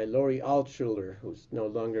study by Lori Altschuler, who's no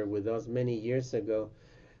longer with us, many years ago.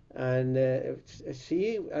 And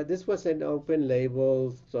this was an open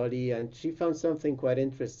label study, and she found something quite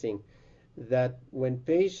interesting, that when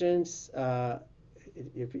patients,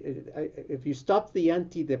 if you stop the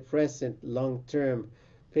antidepressant long term,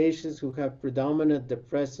 patients who have predominant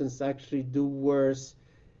depressants actually do worse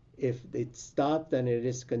if it's stopped than it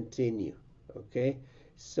is continue. Okay,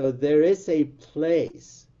 so there is a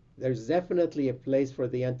place. There's definitely a place for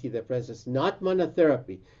the antidepressants, not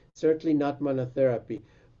monotherapy, certainly not monotherapy,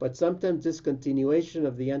 but sometimes discontinuation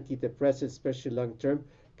of the antidepressants, especially long term,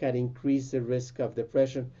 can increase the risk of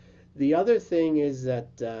depression. The other thing is that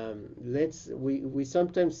we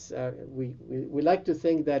sometimes we like to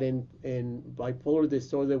think that in bipolar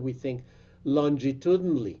disorder we think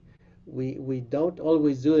longitudinally. We don't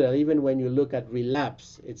always do that. Even when you look at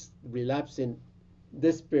relapse, it's relapse in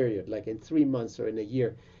this period, like in 3 months or in a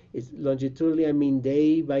year. It's longitudinally, I mean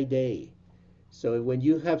day by day. So when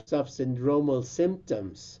you have subsyndromal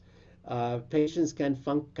symptoms, patients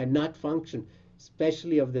cannot function,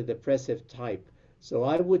 especially of the depressive type. So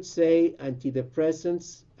I would say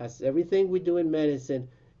antidepressants, as everything we do in medicine,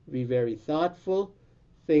 be very thoughtful,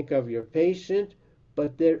 think of your patient,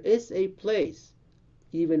 but there is a place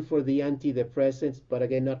even for the antidepressants, but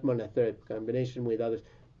again, not monotherapy, combination with others,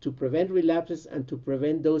 to prevent relapses and to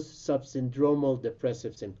prevent those subsyndromal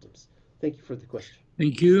depressive symptoms. Thank you for the question.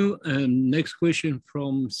 Thank you. And next question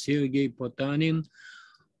from Sergei Potanin.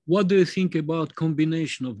 What do you think about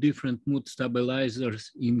combination of different mood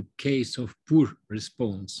stabilizers in case of poor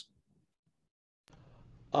response?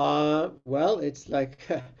 Well, it's like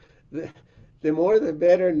the more the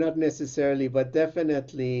better, not necessarily, but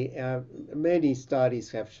definitely many studies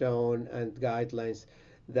have shown and guidelines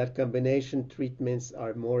that combination treatments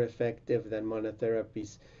are more effective than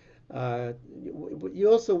monotherapies. You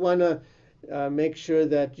also want to make sure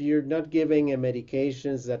that you're not giving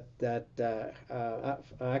medications that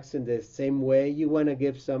acts in the same way. You want to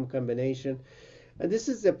give some combination. And this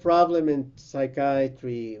is the problem in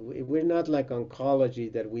psychiatry. We're not like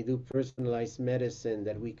oncology, that we do personalized medicine,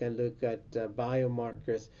 that we can look at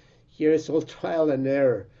biomarkers. Here is all trial and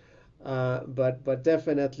error. But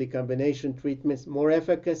definitely combination treatments, more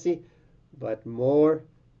efficacy, but more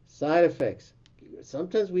side effects.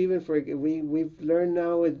 Sometimes we even forget. We've learned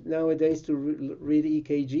nowadays to read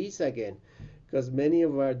EKGs again, because many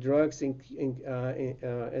of our drugs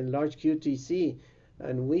enlarge QTC,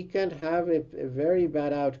 and we can have a very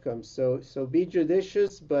bad outcome. So be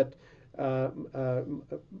judicious, but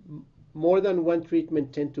more than one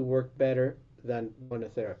treatment tend to work better than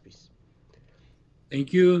monotherapies.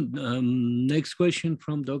 Thank you. Next question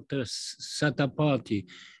from Dr. Satapathy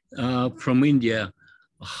from India.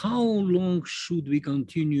 How long should we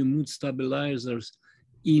continue mood stabilizers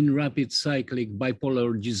in rapid cyclic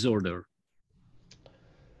bipolar disorder?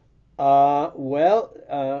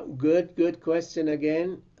 Good question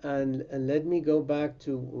again. And let me go back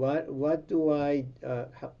to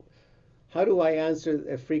how do I answer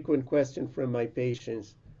a frequent question from my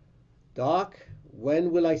patients? Doc,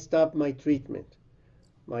 when will I stop my treatment?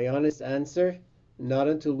 My honest answer, not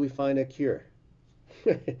until we find a cure.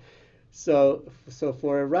 So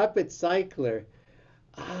for a rapid cycler,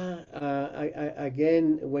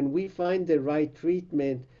 again, when we find the right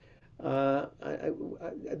treatment,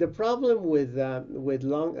 the problem with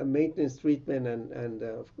long maintenance treatment, and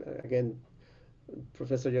again,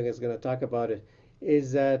 Professor Young is going to talk about it,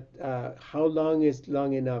 is that how long is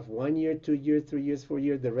long enough? 1 year, 2 years, 3 years, 4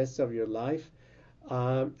 years, the rest of your life?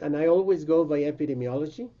 And I always go by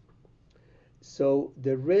epidemiology. So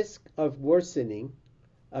the risk of worsening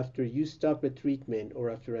after you stop a treatment or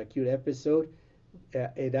after an acute episode,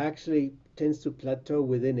 it actually tends to plateau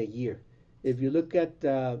within a year. If you look at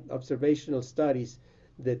observational studies,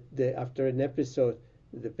 that after an episode,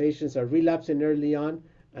 the patients are relapsing early on,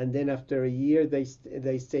 and then after a year,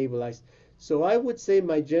 they stabilize. So I would say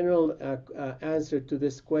my general answer to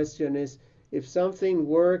this question is, if something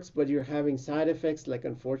works but you're having side effects, like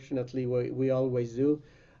unfortunately we always do,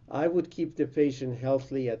 I would keep the patient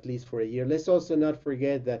healthy at least for a year. Let's also not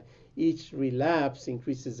forget that each relapse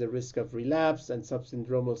increases the risk of relapse and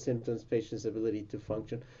subsyndromal symptoms, patient's ability to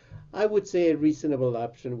function. I would say a reasonable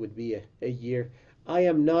option would be a year. I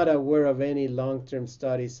am not aware of any long-term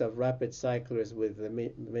studies of rapid cyclers with the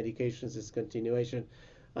medications discontinuation.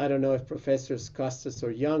 I don't know if Professors Costas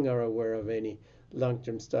or Young are aware of any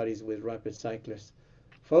long-term studies with rapid cyclers.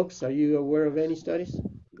 Folks, are you aware of any studies?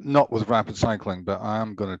 Not with rapid cycling, but I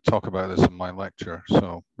am going to talk about this in my lecture,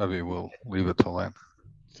 so maybe we'll leave it till then.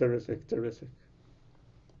 Terrific, terrific.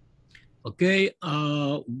 Okay,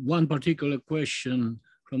 one particular question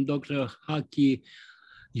from Dr. Haki.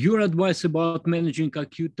 Your advice about managing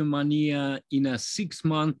acute mania in a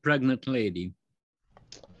 6-month pregnant lady?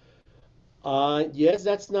 Yes,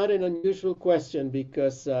 that's not an unusual question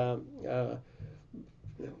because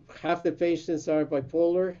half the patients are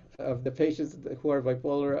bipolar. Of the patients who are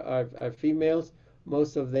bipolar are females.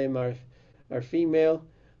 Most of them are female,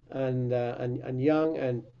 and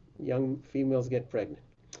young females get pregnant.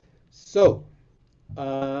 So,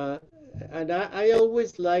 and I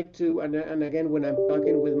always like to, and again, when I'm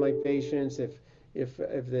talking with my patients, if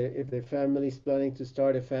the family is planning to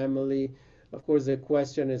start a family, of course the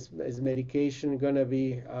question is medication going to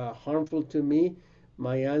be harmful to me?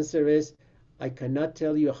 My answer is I cannot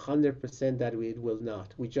tell you 100% that it will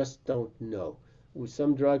not. We just don't know. With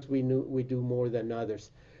some drugs we do more than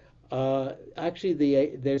others. Actually,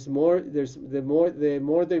 the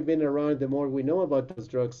more they've been around, the more we know about those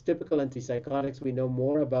drugs. Typical antipsychotics we know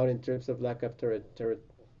more about in terms of lack of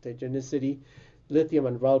teratogenicity. Lithium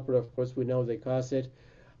and valproate, of course, we know they cause it.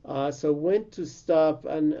 So when to stop,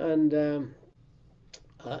 and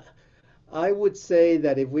I would say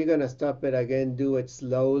that if we're going to stop it again, do it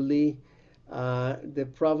slowly. The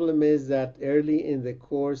problem is that early in the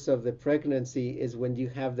course of the pregnancy is when you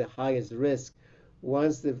have the highest risk.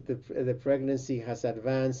 Once the pregnancy has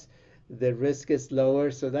advanced, the risk is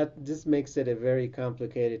lower. So that this makes it a very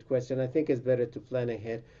complicated question. I think it's better to plan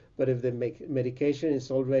ahead. But if the medication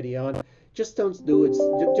is already on, just don't do it.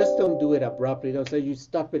 Just don't do it abruptly. Don't say you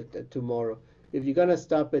stop it tomorrow. If you're gonna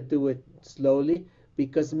stop it, do it slowly,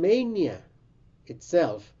 because mania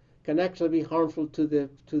itself can actually be harmful to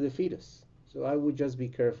the fetus. So I would just be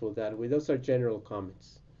careful that way. Those are general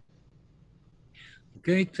comments.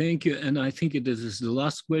 Okay, thank you. And I think this is the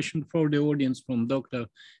last question for the audience from Dr.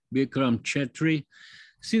 Bikram Chetri.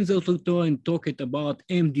 Since Dr. Toin talked about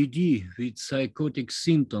MDD with psychotic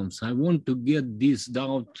symptoms, I want to get this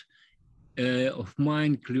doubt of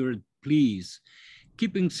mine cleared, please.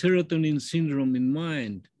 Keeping serotonin syndrome in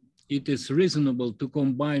mind, it is reasonable to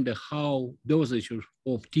combine the high dosage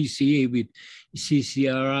of TCA with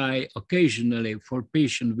CCRI occasionally for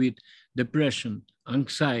patients with depression,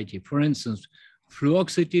 anxiety. For instance,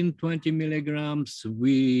 fluoxetine 20 milligrams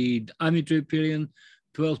with amitriptyline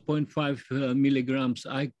 12.5 milligrams.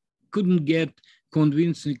 I couldn't get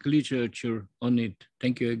convincing literature on it.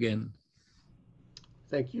 Thank you again.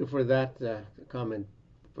 Thank you for that comment,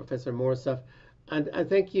 Professor Morozov. And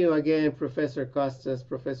thank you again, Professor Costas,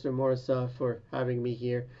 Professor Morozov, for having me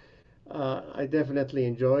here. I definitely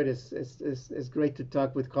enjoyed it. It's great to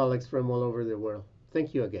talk with colleagues from all over the world.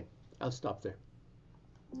 Thank you again. I'll stop there.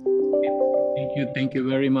 Thank you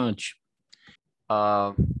very much.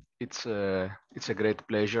 It's a great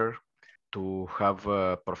pleasure to have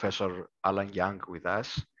Professor Alan Young with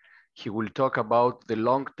us. He will talk about the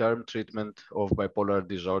long-term treatment of bipolar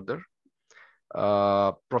disorder.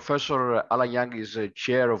 Professor Alan Young is a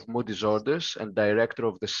chair of mood disorders and director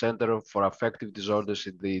of the Center for Affective Disorders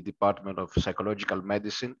in the Department of Psychological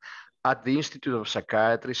Medicine at the Institute of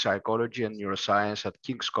Psychiatry, Psychology and Neuroscience at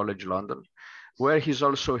King's College London, where he's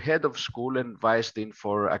also head of school and vice dean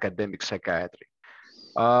for academic psychiatry.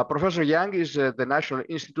 Professor Young is the National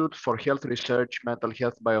Institute for Health Research Mental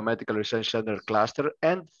Health Biomedical Research Center cluster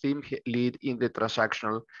and theme lead in the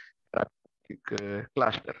transactional therapeutic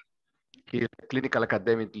cluster. He is a clinical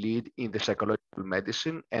academic lead in the psychological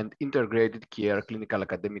medicine and integrated care clinical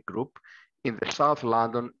academic group in the South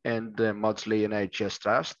London and the Maudsley NHS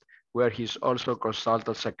Trust, where he's also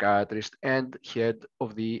consultant psychiatrist and head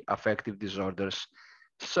of the Affective Disorders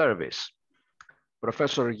Service.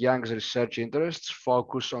 Professor Young's research interests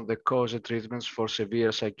focus on the cause and treatments for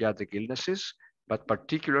severe psychiatric illnesses, but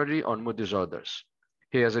particularly on mood disorders.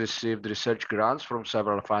 He has received research grants from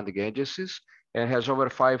several funding agencies and has over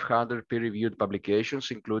 500 peer-reviewed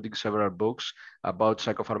publications, including several books about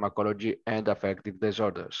psychopharmacology and affective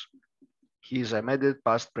disorders. He is immediate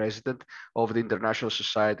past president of the International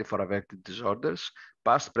Society for Affective Disorders,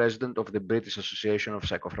 past president of the British Association of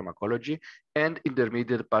Psychopharmacology, and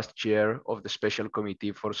intermediate past chair of the Special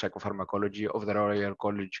Committee for Psychopharmacology of the Royal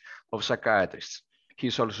College of Psychiatrists. He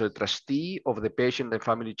is also a trustee of the patient and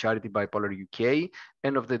family charity Bipolar UK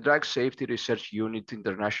and of the Drug Safety Research Unit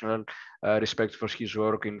International, respect for his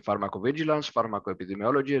work in pharmacovigilance,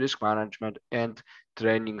 pharmacoepidemiology, risk management, and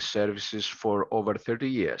training services for over 30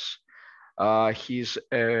 years. He's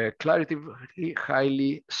a claritatively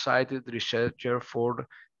highly cited researcher for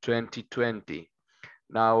 2020.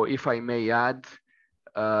 Now, if I may add,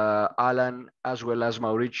 Alan as well as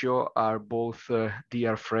Mauricio are both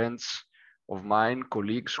dear friends of mine,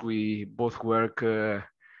 colleagues. We both work for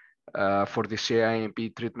the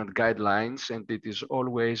CIMP treatment guidelines, and it is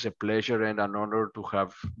always a pleasure and an honor to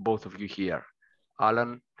have both of you here.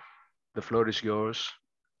 Alan, the floor is yours.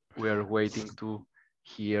 We are waiting to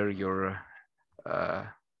hear your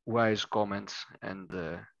wise comments and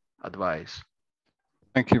advice.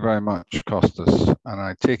 Thank you very much, Costas. And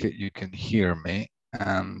I take it you can hear me.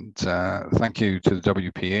 And thank you to the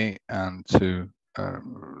WPA and to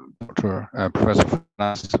Professor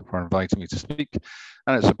Fernandez for inviting me to speak.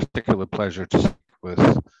 And it's a particular pleasure to speak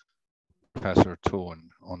with Professor Tone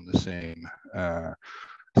on the same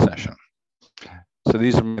session. So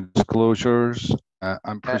these are my disclosures.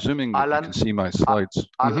 I'm presuming that you can see my slides.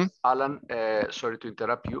 Alan, sorry to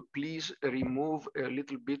interrupt you. Please remove a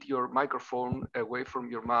little bit your microphone away from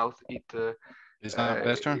your mouth. Is that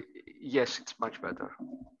better? Yes, it's much better.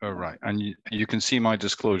 All right. And you can see my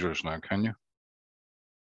disclosures now, can you?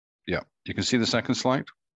 Yeah. You can see the second slide?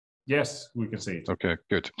 Yes, we can see it. Okay,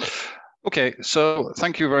 good. Okay, so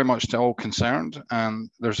thank you very much to all concerned.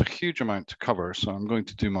 And there's a huge amount to cover, so I'm going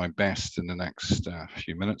to do my best in the next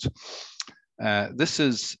few minutes. This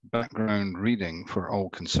is background reading for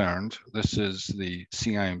all concerned. This is the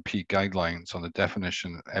CIMP guidelines on the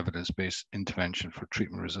definition of evidence-based intervention for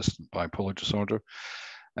treatment-resistant bipolar disorder.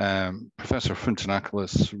 Professor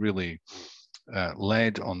Fountanakoulis really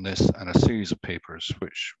led on this and a series of papers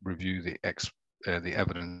which review the evidence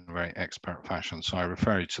in a very expert fashion. So I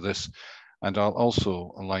refer you to this, and I'll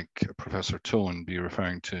also, like Professor Tone, be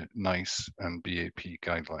referring to NICE and BAP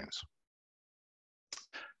guidelines.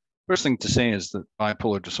 First thing to say is that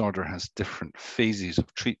bipolar disorder has different phases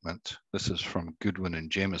of treatment. This is from Goodwin and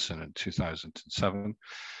Jameson in 2007.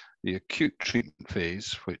 The acute treatment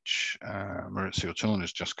phase, which Maurizio Tone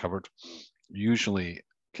has just covered, usually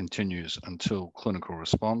continues until clinical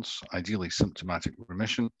response, ideally symptomatic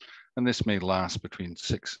remission, and this may last between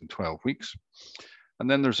 6 and 12 weeks. And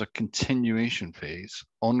then there's a continuation phase,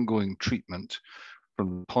 ongoing treatment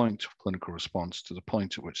from the point of clinical response to the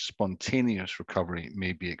point at which spontaneous recovery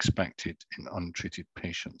may be expected in untreated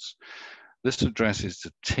patients. This addresses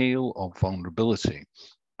the tail of vulnerability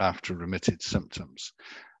after remitted symptoms.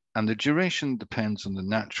 And the duration depends on the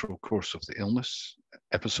natural course of the illness.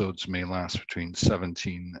 Episodes may last between 7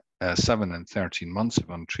 and 13 months if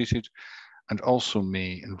untreated, and also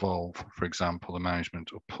may involve, for example, the management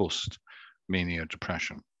of post-mania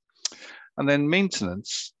depression. And then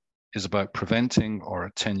maintenance is about preventing or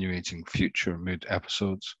attenuating future mood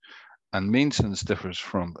episodes, and maintenance differs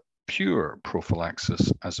from pure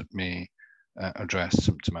prophylaxis as it may address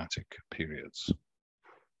symptomatic periods.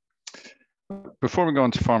 Before we go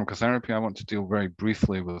on to pharmacotherapy, I want to deal very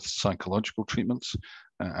briefly with psychological treatments.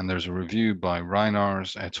 And there's a review by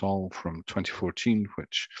Reinars et al. From 2014,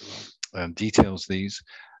 which details these.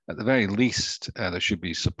 At the very least, there should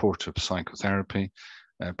be supportive psychotherapy.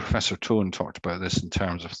 Professor Tone talked about this in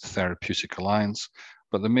terms of the therapeutic alliance,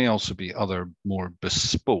 but there may also be other more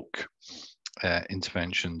bespoke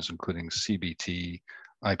interventions, including CBT,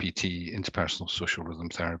 IPT, interpersonal social rhythm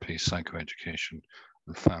therapy, psychoeducation,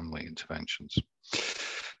 and family interventions.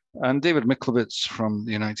 And David Miklowitz from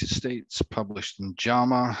the United States published in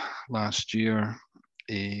JAMA last year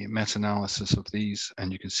a meta-analysis of these,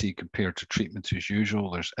 and you can see compared to treatment as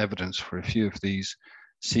usual, there's evidence for a few of these: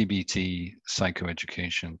 CBT,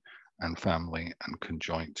 psychoeducation, and family and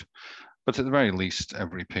conjoint. But at the very least,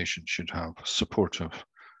 every patient should have supportive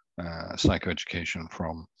psychoeducation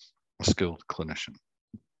from a skilled clinician.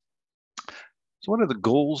 So what are the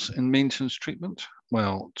goals in maintenance treatment?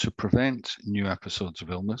 Well, to prevent new episodes of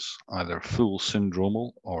illness, either full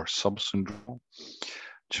syndromal or subsyndromal,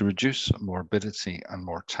 to reduce morbidity and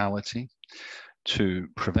mortality, to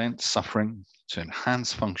prevent suffering, to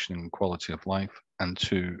enhance functioning and quality of life, and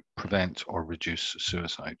to prevent or reduce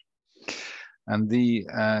suicide. And the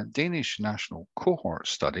Danish National Cohort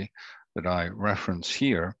Study that I reference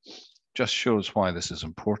here just shows why this is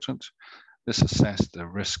important. This assessed the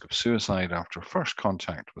risk of suicide after first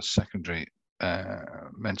contact with secondary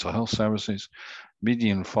mental health services,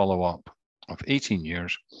 median follow-up of 18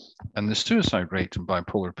 years, and the suicide rate in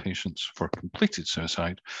bipolar patients for completed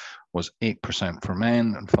suicide was 8% for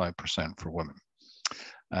men and 5% for women.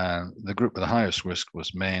 The group with the highest risk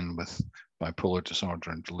was men with bipolar disorder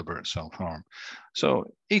and deliberate self-harm.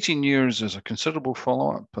 So 18 years is a considerable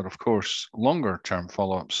follow-up, but of course, longer-term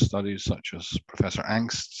follow-up studies such as Professor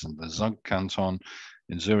Angst's and the Zug canton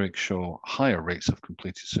in Zurich show higher rates of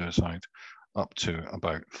completed suicide, up to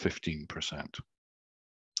about 15%.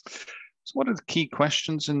 So what are the key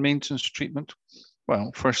questions in maintenance treatment?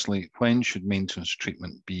 Well, firstly, when should maintenance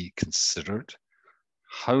treatment be considered?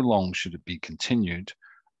 How long should it be continued?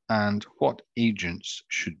 And what agents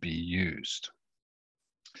should be used?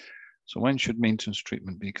 So when should maintenance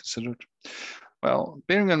treatment be considered? Well,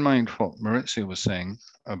 bearing in mind what Maurizio was saying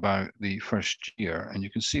about the first year, and you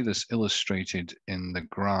can see this illustrated in the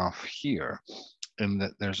graph here, in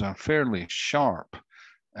that there's a fairly sharp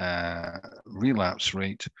relapse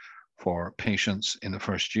rate for patients in the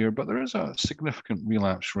first year, but there is a significant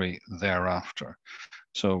relapse rate thereafter.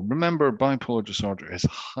 So remember, bipolar disorder is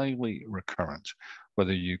highly recurrent,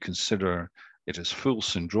 whether you consider it as full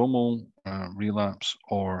syndromal relapse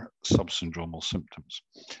or subsyndromal symptoms.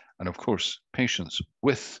 And of course, patients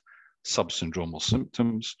with subsyndromal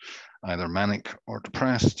symptoms, either manic or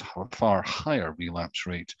depressed, have a far higher relapse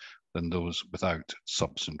rate than those without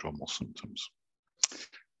subsyndromal symptoms.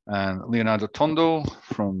 And Leonardo Tondo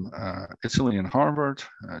from Italy and Harvard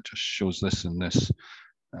just shows this in this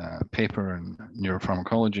paper in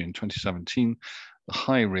neuropharmacology in 2017, the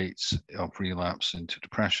high rates of relapse into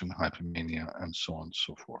depression, hypomania, and so on and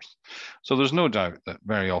so forth. So there's no doubt that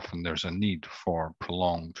very often there's a need for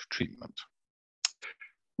prolonged treatment.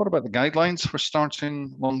 What about the guidelines for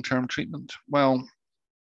starting long-term treatment? Well,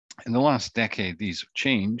 in the last decade, these have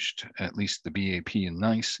changed, at least the BAP and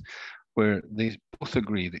NICE, where they both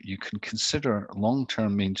agree that you can consider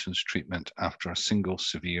long-term maintenance treatment after a single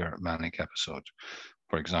severe manic episode.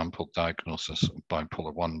 For example, diagnosis of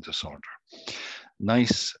bipolar 1 disorder.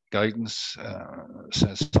 NICE guidance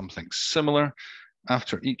says something similar.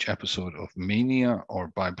 After each episode of mania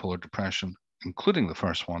or bipolar depression, including the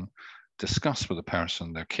first one, discuss with the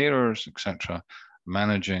person, their carers, etc.,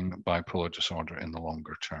 managing bipolar disorder in the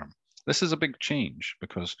longer term. This is a big change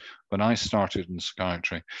because when I started in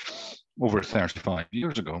psychiatry over 35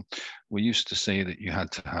 years ago, we used to say that you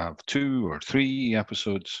had to have 2 or 3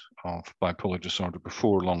 episodes of bipolar disorder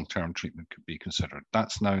before long-term treatment could be considered.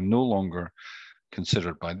 That's now no longer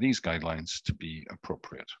considered by these guidelines to be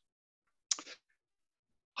appropriate.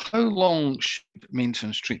 How long should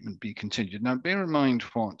maintenance treatment be continued? Now, bear in mind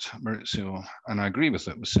what Maurizio, and I agree with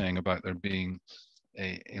it, was saying about there being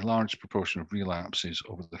a large proportion of relapses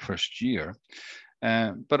over the first year.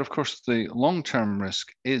 But of course, the long-term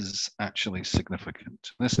risk is actually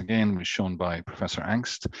significant. This again was shown by Professor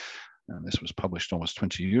Angst, and this was published almost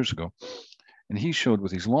 20 years ago. And he showed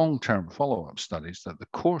with his long-term follow-up studies that the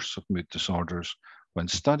course of mood disorders, when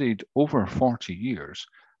studied over 40 years,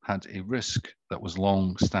 had a risk that was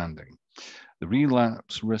long-standing. The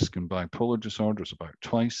relapse risk in bipolar disorder is about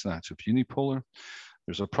twice that of unipolar.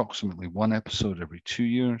 There's approximately 1 episode every 2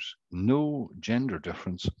 years, no gender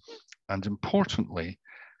difference, and importantly,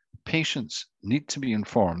 patients need to be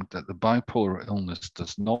informed that the bipolar illness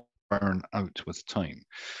does not burn out with time.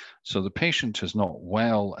 So the patient is not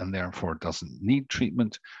well and therefore doesn't need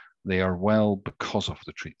treatment. They are well because of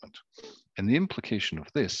the treatment. And the implication of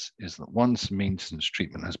this is that once maintenance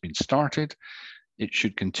treatment has been started, it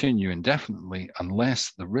should continue indefinitely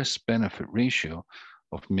unless the risk-benefit ratio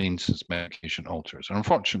of maintenance medication alters. And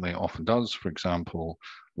unfortunately, it often does, for example,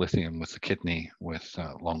 lithium with the kidney with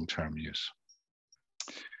long-term use.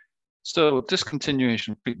 So discontinuation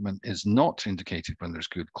of treatment is not indicated when there's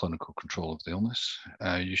good clinical control of the illness.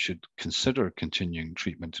 You should consider continuing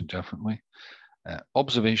treatment indefinitely.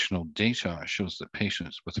 Observational data shows that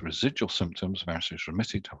patients with residual symptoms versus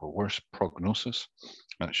remitted have a worse prognosis.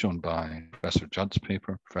 That's shown by Professor Judd's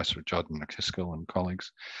paper, Professor Judd and McKiskill and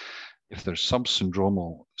colleagues. If there's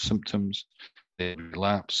subsyndromal symptoms, they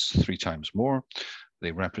relapse 3 times more.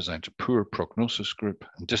 They represent a poor prognosis group,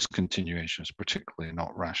 and discontinuation is particularly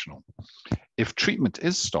not rational. If treatment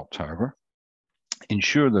is stopped, however,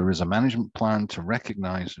 ensure there is a management plan to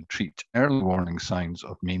recognize and treat early warning signs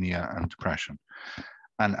of mania and depression.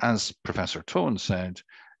 And as Professor Toan said,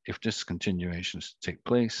 if discontinuations take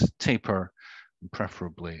place, taper,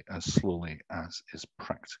 preferably as slowly as is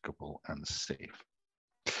practicable and safe.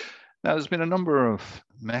 Now, there's been a number of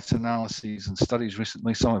meta-analyses and studies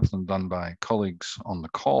recently, some of them done by colleagues on the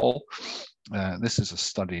call. This is a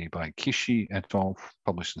study by Kishi et al.,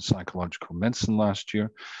 published in Psychological Medicine last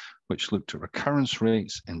year, which looked at recurrence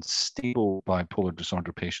rates in stable bipolar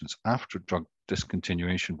disorder patients after drug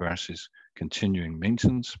discontinuation versus continuing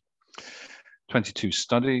maintenance. 22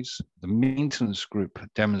 studies. The maintenance group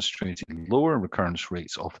demonstrated lower recurrence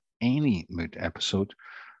rates of any mood episode,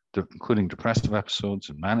 including depressive episodes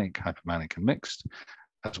and manic, hypomanic, and mixed,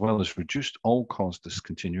 as well as reduced all-cause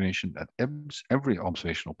discontinuation at every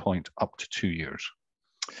observational point up to 2 years.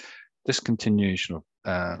 Discontinuation of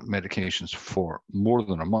medications for more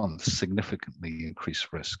than a month significantly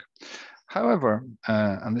increased risk. However,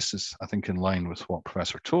 and this is, I think, in line with what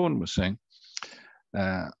Professor Tone was saying,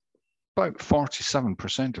 about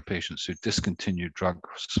 47% of patients who discontinued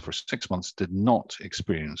drugs for 6 months did not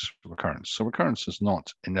experience recurrence. So recurrence is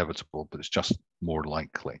not inevitable, but it's just more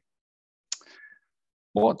likely.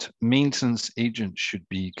 What maintenance agents should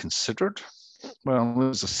be considered? Well,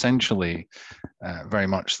 it's essentially very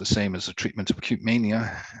much the same as the treatment of acute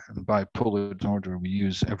mania. In bipolar disorder, we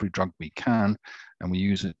use every drug we can, and we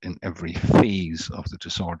use it in every phase of the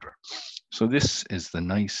disorder. So this is the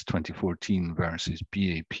NICE 2014 versus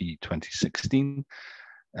BAP 2016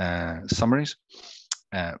 summaries.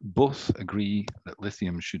 Both agree that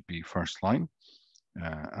lithium should be first line.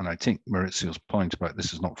 And I take Maurizio's point about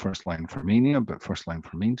this is not first line for mania, but first line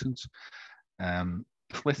for maintenance.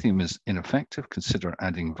 If lithium is ineffective, consider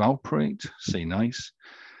adding valproate, say NICE.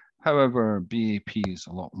 However, BAP is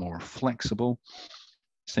a lot more flexible,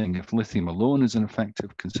 saying if lithium alone is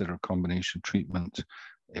ineffective, consider combination treatment.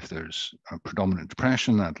 If there's a predominant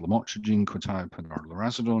depression, add lamotrigine, quetiapine, or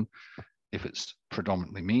lurasidone. If it's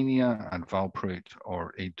predominantly mania, add valproate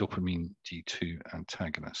or a dopamine D2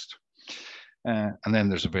 antagonist. And then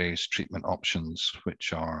there's various treatment options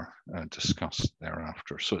which are discussed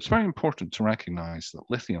thereafter. So it's very important to recognize that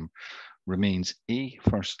lithium remains a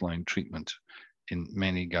first-line treatment in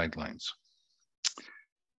many guidelines.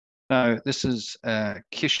 Now, this is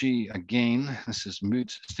Kishi again. This is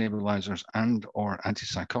mood stabilizers and or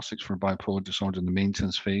antipsychotics for bipolar disorder in the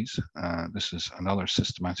maintenance phase. This is another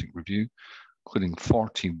systematic review, including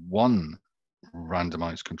 41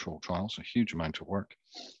 randomized controlled trials, a huge amount of work.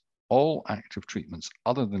 All active treatments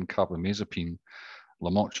other than carbamazepine,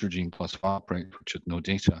 lamotrigine plus valproate, which had no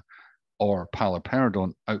data, or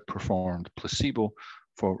paliperidone outperformed placebo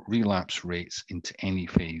for relapse rates into any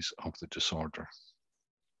phase of the disorder.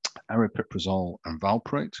 Aripiprazole and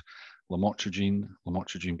valproate, lamotrigine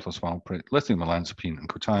plus valproate, lithium olanzapine, and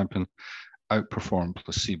quetiapine outperformed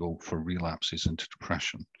placebo for relapses into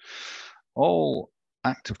depression. All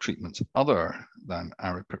active treatments other than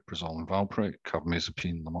aripiprazole and valproate,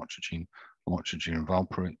 carbamazepine, lamotrigine, and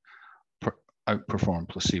valproate, outperform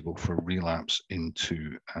placebo for relapse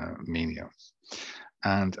into mania.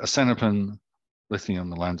 And asenapine,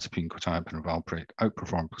 lithium, olanzapine, quetiapine, and valproate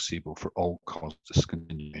outperform placebo for all-cause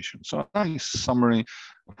discontinuation. So a nice summary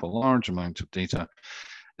of a large amount of data,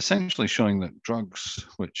 essentially showing that drugs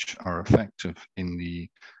which are effective in the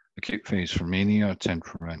acute phase for mania tend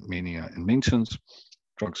to prevent mania in maintenance.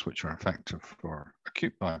 Drugs which are effective for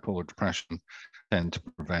acute bipolar depression tend to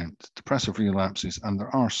prevent depressive relapses, and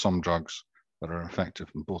there are some drugs that are effective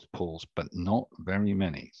in both poles, but not very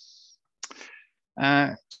many.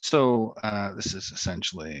 This is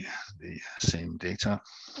essentially the same data,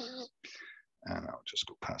 and I'll just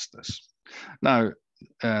go past this. Now,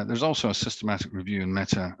 there's also a systematic review and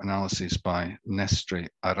meta-analysis by Nestre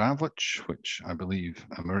Aravuch, which I believe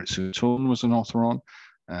Maurizio Tone was an author on.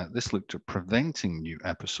 This looked at preventing new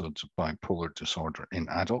episodes of bipolar disorder in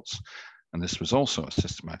adults, and this was also a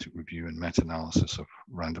systematic review and meta-analysis of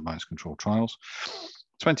randomized controlled trials.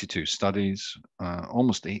 22 studies,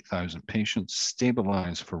 almost 8,000 patients,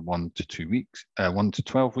 stabilized for 1 to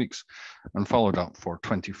 12 weeks, and followed up for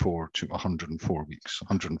 24 to 104 weeks.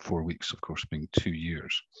 104 weeks, of course, being 2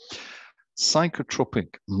 years.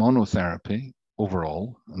 Psychotropic monotherapy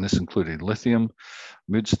overall, and this included lithium,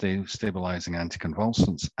 mood stabilizing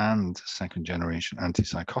anticonvulsants, and second-generation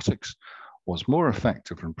antipsychotics, was more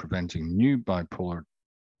effective in preventing new bipolar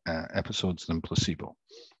episodes than placebo.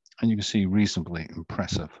 And you can see reasonably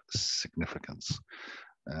impressive significance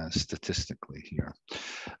statistically here.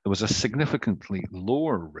 There was a significantly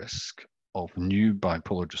lower risk of new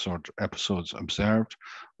bipolar disorder episodes observed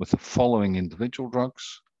with the following individual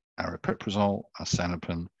drugs: aripiprazole,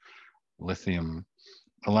 asenapine, lithium,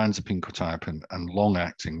 olanzapine, quetiapine, and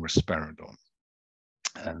long-acting risperidone.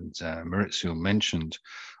 And Maurizio mentioned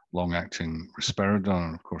long-acting risperidone,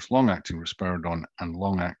 and of course, long-acting risperidone and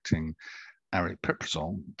long-acting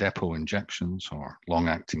aripiprazole, depot injections or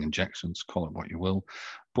long-acting injections, call it what you will,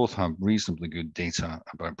 both have reasonably good data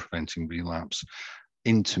about preventing relapse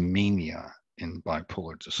into mania in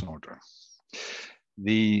bipolar disorder.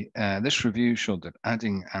 This review showed that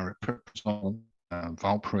adding aripiprazole,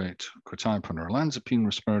 valproate, quetiapine, or olanzapine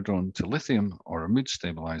risperidone to lithium or a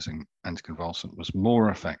mood-stabilizing anticonvulsant was more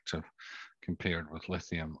effective compared with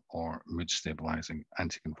lithium or mood-stabilizing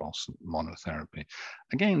anticonvulsant monotherapy.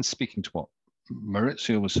 Again, speaking to what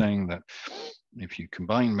Maurizio was saying, that if you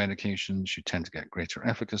combine medications, you tend to get greater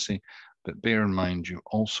efficacy, but bear in mind you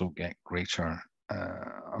also get greater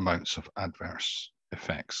amounts of adverse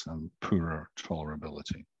effects and poorer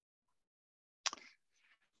tolerability.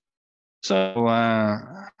 So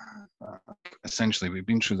essentially, we've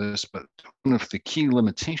been through this, but one of the key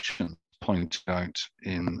limitations pointed out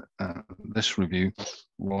in this review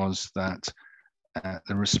was that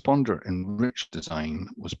the responder enriched design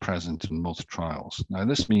was present in most trials. Now,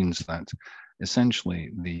 this means that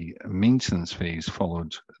essentially the maintenance phase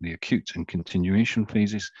followed the acute and continuation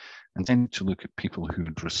phases and tended to look at people who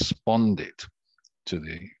had responded to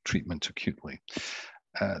the treatment acutely.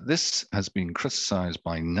 This has been criticized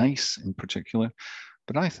by NICE in particular,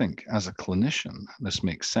 but I think as a clinician, this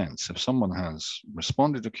makes sense. If someone has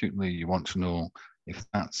responded acutely, you want to know if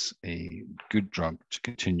that's a good drug to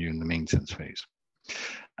continue in the maintenance phase.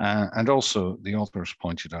 And also, the authors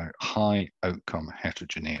pointed out high outcome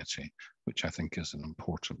heterogeneity, which I think is an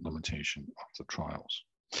important limitation of the trials.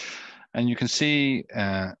 And you can see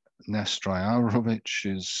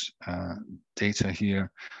Nestoyarovic's data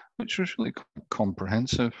here, which was really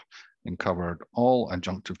comprehensive and covered all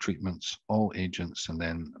adjunctive treatments, all agents, and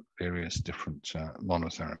then various different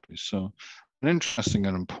monotherapies. So an interesting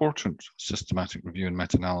and important systematic review and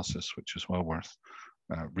meta-analysis, which is well worth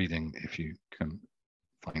reading if you can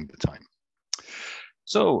find the time.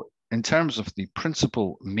 So in terms of the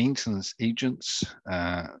principal maintenance agents,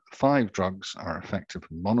 5 drugs are effective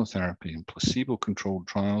in monotherapy in placebo-controlled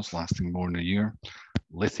trials lasting more than a year: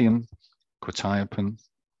 lithium, quetiapine,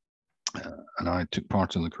 and I took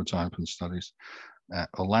part in the quetiapine studies,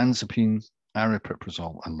 olanzapine,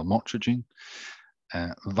 aripiprazole, and lamotrigine.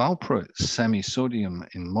 Valproate semi-sodium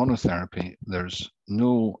in monotherapy, there's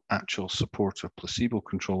no actual supportive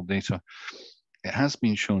placebo-controlled data. It has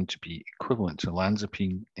been shown to be equivalent to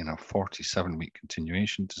olanzapine in a 47-week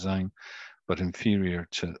continuation design, but inferior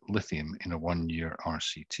to lithium in a 1-year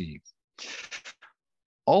RCT.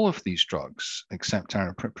 All of these drugs, except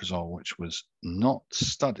aripiprazole, which was not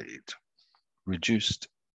studied, reduced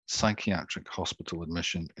psychiatric hospital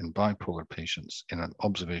admission in bipolar patients in an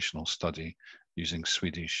observational study using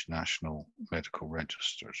Swedish national medical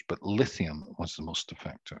registers, but lithium was the most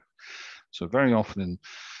effective. So very often in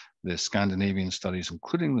the Scandinavian studies,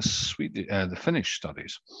 including the Finnish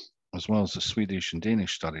studies, as well as the Swedish and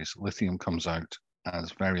Danish studies, lithium comes out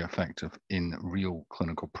as very effective in real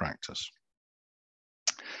clinical practice.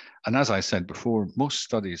 And as I said before, most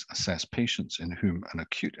studies assess patients in whom an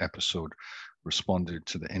acute episode responded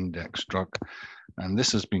to the index drug. And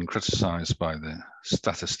this has been criticized by the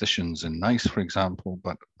statisticians in NICE, for example,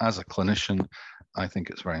 but as a clinician, I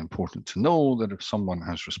think it's very important to know that if someone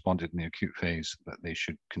has responded in the acute phase, that they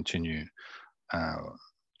should continue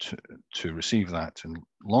to receive that in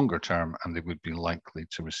longer term, and they would be likely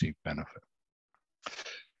to receive benefit.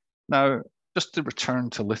 Now, just to return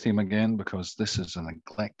to lithium again, because this is a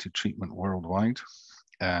neglected treatment worldwide.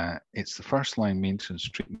 It's the first-line maintenance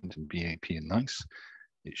treatment in BAP and NICE.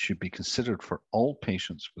 It should be considered for all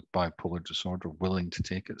patients with bipolar disorder willing to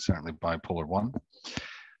take it, certainly bipolar 1.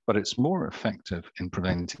 But it's more effective in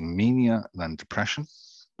preventing mania than depression.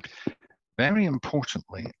 Very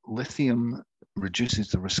importantly, lithium reduces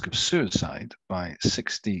the risk of suicide by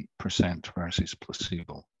 60% versus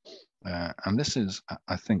placebo. And this is,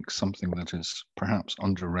 I think, something that is perhaps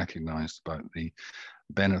under-recognized about the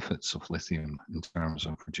benefits of lithium in terms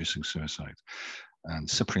of reducing suicide. And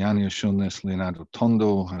Cipriani has shown this. Leonardo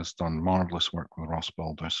Tondo has done marvelous work with Ross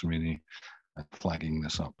Baldassarrini flagging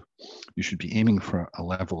this up. You should be aiming for a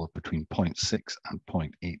level of between 0.6 and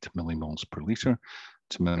 0.8 millimoles per liter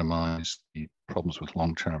to minimize the problems with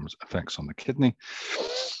long-term effects on the kidney.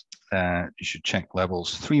 You should check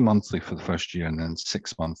levels 3 monthly for the first year and then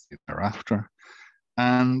 6 monthly thereafter.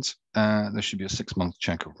 And there should be a 6-month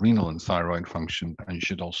check of renal and thyroid function, and you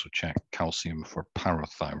should also check calcium for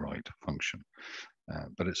parathyroid function.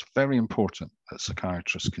 But it's very important that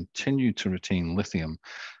psychiatrists continue to retain lithium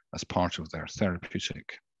as part of their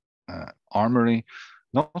therapeutic armory,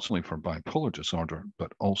 not only for bipolar disorder,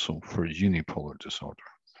 but also for unipolar disorder.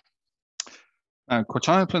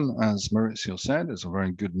 Quetiapine, as Maurizio said, is a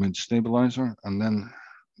very good mood stabilizer. And then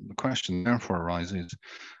the question therefore arises,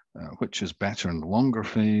 which is better in the longer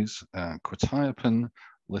phase, quetiapine,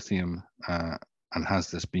 lithium, and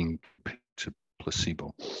has this been compared to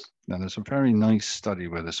placebo? Now, there's a very nice study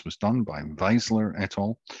where this was done by Weisler et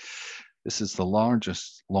al. This is the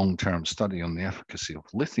largest long-term study on the efficacy of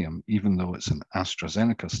lithium, even though it's an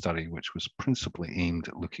AstraZeneca study, which was principally aimed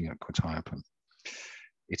at looking at quetiapine.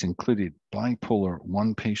 It included bipolar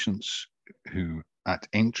 1 patients who at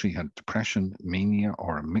entry had depression, mania,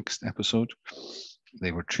 or a mixed episode.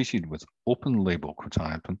 They were treated with open label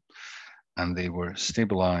quetiapine, and they were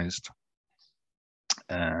stabilized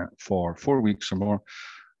for 4 weeks or more,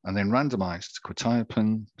 and then randomized to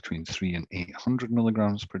quetiapine between 300 and 800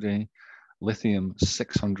 milligrams per day, lithium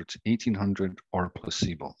 600 to 1800, or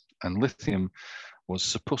placebo. And lithium was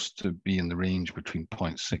supposed to be in the range between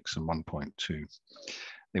 0.6 and 1.2.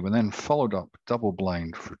 They were then followed up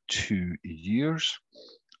double-blind for 2 years.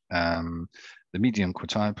 The median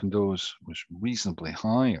quetiapine dose was reasonably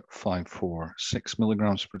high at 546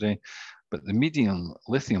 milligrams per day, but the median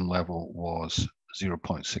lithium level was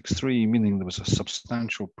 0.63, meaning there was a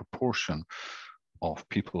substantial proportion of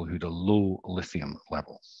people who had a low lithium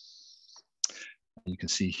level. You can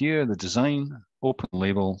see here the design, open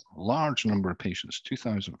label, large number of patients,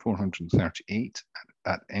 2,438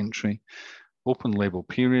 at entry, open label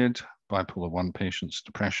period, bipolar 1 patients,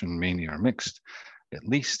 depression, mania, or mixed, at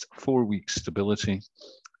least 4 weeks stability,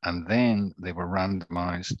 and then they were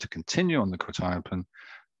randomized to continue on the quetiapine,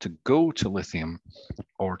 to go to lithium,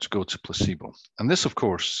 or to go to placebo. And this, of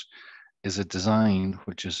course, is a design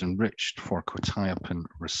which is enriched for quetiapine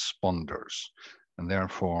responders. And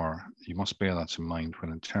therefore, you must bear that in mind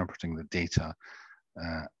when interpreting the data,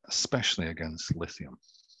 especially against lithium.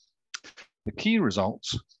 The key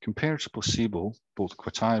results, compared to placebo, both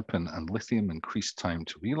quetiapine and lithium increased time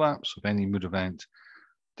to relapse of any mood event,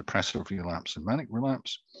 depressive relapse and manic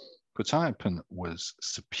relapse. Quetiapine was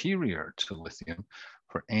superior to lithium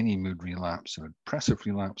for any mood relapse and depressive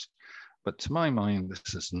relapse. But to my mind,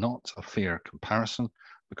 this is not a fair comparison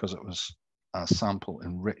because it was a sample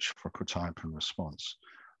enriched for quetiapine response.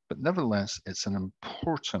 But nevertheless, it's an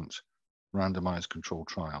important randomized control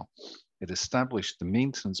trial. It established the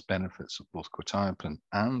maintenance benefits of both quetiapine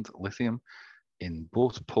and lithium in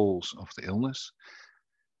both poles of the illness.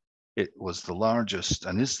 It was the largest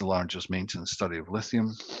and is the largest maintenance study of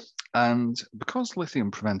lithium. And because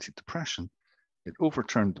lithium prevented depression, it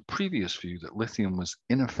overturned the previous view that lithium was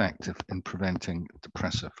ineffective in preventing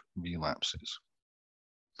depressive relapses.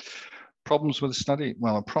 Problems with the study?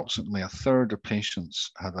 Well, approximately a third of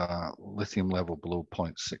patients had a lithium level below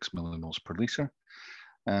 0.6 millimoles per liter.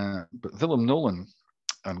 But Willem Nolan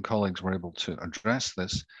and colleagues were able to address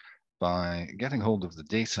this by getting hold of the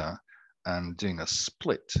data and doing a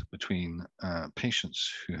split between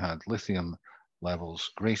patients who had lithium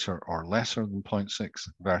levels greater or lesser than 0.6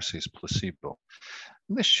 versus placebo.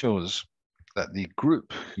 And this shows that the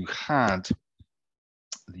group who had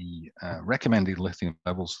the recommended lithium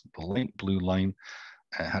levels, the light blue line,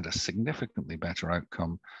 had a significantly better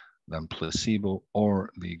outcome than placebo or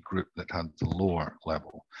the group that had the lower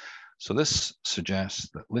level. So this suggests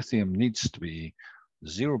that lithium needs to be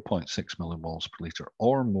 0.6 millimoles per liter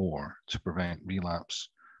or more to prevent relapse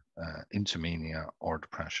into mania or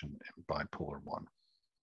depression in bipolar 1.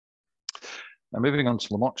 Now moving on to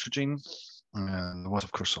lamotrigine, there was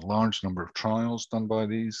of course a large number of trials done by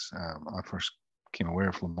these. I first became aware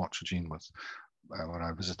of lamotrigine when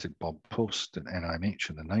I visited Bob Post at NIMH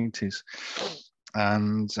in the 90s.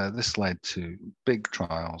 And this led to big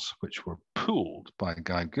trials which were pooled by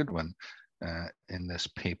Guy Goodwin in this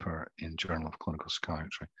paper in Journal of Clinical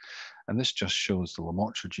Psychiatry. And this just shows the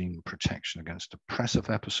lamotrigine protection against depressive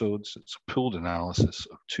episodes. It's a pooled analysis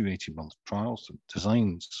of 2 18-month trials. The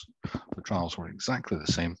designs of the trials were exactly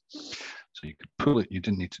the same. So you could pool it, you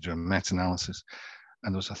didn't need to do a meta-analysis.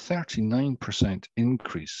 And there was a 39%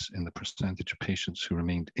 increase in the percentage of patients who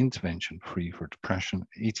remained intervention-free for depression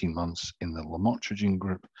 18 months in the lamotrigine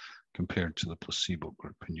group compared to the placebo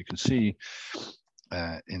group. And you can see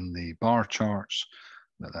in the bar charts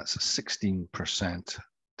that that's a 16%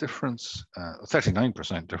 difference,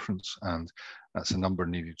 39% difference, and that's a number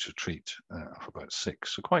needed to treat of about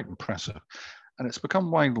 6. So quite impressive. And it's become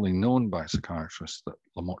widely known by psychiatrists that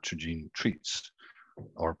lamotrigine treats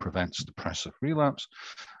or prevents depressive relapse.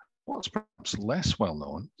 What's perhaps less well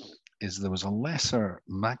known is there was a lesser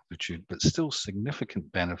magnitude but still significant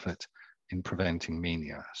benefit in preventing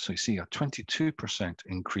mania. So you see a 22%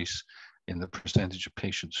 increase in the percentage of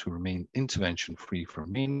patients who remain intervention-free for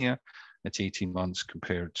mania at 18 months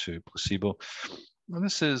compared to placebo. And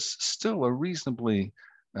this is still a reasonably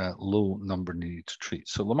low number needed to treat.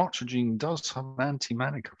 So lamotrigine does have an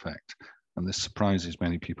anti-manic effect, and this surprises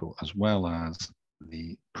many people, as well as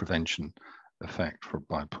the prevention effect for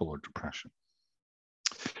bipolar depression.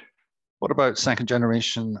 What about second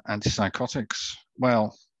generation antipsychotics?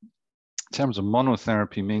 Well, in terms of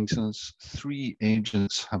monotherapy maintenance, 3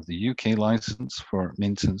 agents have the UK license for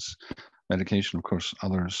maintenance medication. Of course,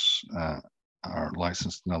 others are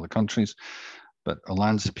licensed in other countries, but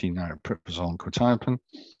olanzapine, aripiprazole, and quetiapine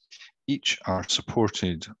each are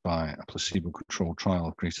supported by a placebo-controlled trial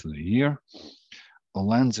of greater than a year.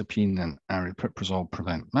 Olanzapine and aripiprazole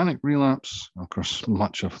prevent manic relapse. Of course,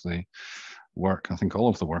 much of the work, I think all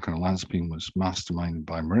of the work on olanzapine was masterminded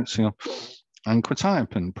by Maurizio, and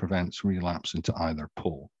quetiapine prevents relapse into either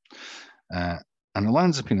pole. And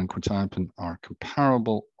olanzapine and quetiapine are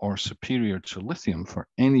comparable or superior to lithium for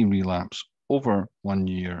any relapse over 1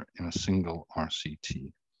 year in a single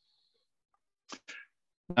RCT.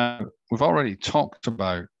 Now, we've already talked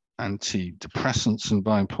about antidepressants in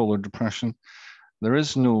bipolar depression. There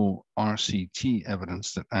is no RCT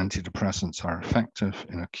evidence that antidepressants are effective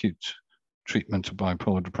in acute treatment of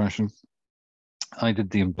bipolar depression. I did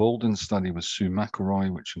the Embolden study with Sue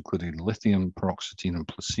McElroy, which included lithium, paroxetine, and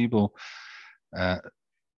placebo.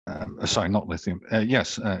 Sorry, not lithium.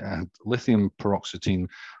 Lithium, paroxetine,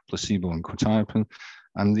 placebo, and quetiapine.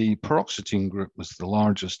 And the paroxetine group was the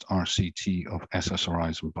largest RCT of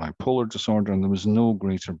SSRIs in bipolar disorder, and there was no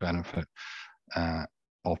greater benefit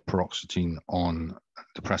of paroxetine on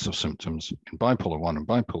depressive symptoms in bipolar 1 and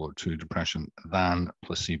bipolar 2 depression than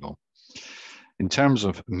placebo. In terms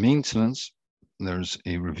of maintenance, there's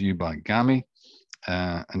a review by Gami,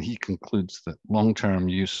 and he concludes that long-term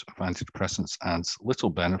use of antidepressants adds little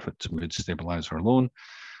benefit to mood stabilizer alone.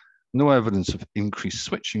 No evidence of increased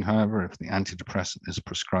switching, however, if the antidepressant is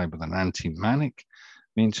prescribed with an anti-manic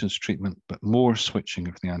maintenance treatment, but more switching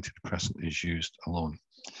if the antidepressant is used alone.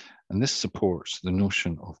 And this supports the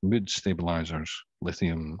notion of mood stabilizers,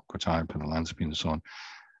 lithium, quetiapine, olanzapine, and so on,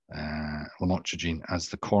 lamotrigine, as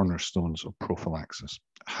the cornerstones of prophylaxis.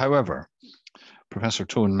 However, Professor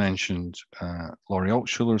Tone mentioned Laurie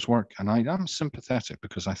Altshuler's work, and I am sympathetic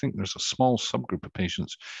because I think there's a small subgroup of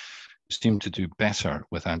patients who seem to do better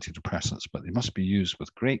with antidepressants, but they must be used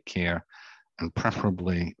with great care and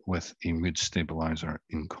preferably with a mood stabilizer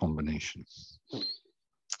in combination.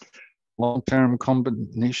 Long-term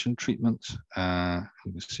combination treatment,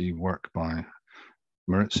 you see work by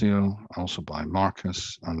Maurizio, also by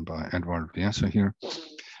Marcus and by Edward Viesa here.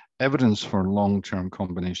 Evidence for long-term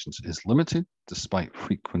combinations is limited despite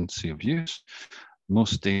frequency of use.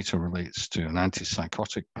 Most data relates to an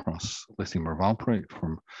antipsychotic plus lithium or valproate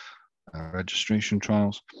from registration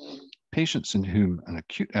trials. Patients in whom an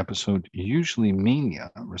acute episode, usually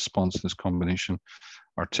mania, responds to this combination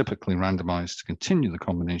are typically randomized to continue the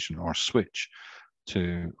combination or switch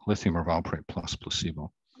to lithium or valproate plus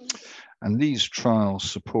placebo. And these trials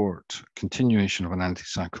support continuation of an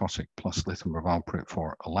antipsychotic plus lithium or valproate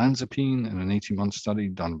for olanzapine in an 18-month study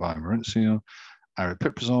done by Maurizio,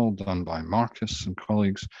 aripiprazole done by Marcus and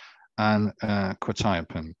colleagues, and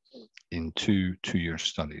quetiapine in two-year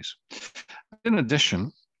studies. In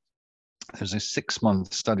addition, there's a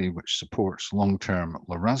 6-month study which supports long-term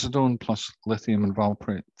lorazepam plus lithium and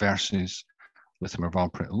valproate versus lithium or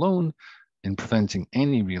valproate alone in preventing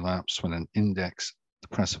any relapse when an index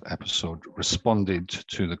depressive episode responded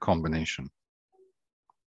to the combination.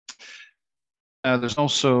 There's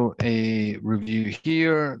also a review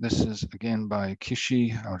here. This is again by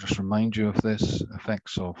Kishi. I'll just remind you of this: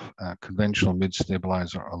 effects of conventional mood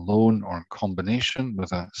stabilizer alone or in combination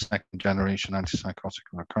with a second generation antipsychotic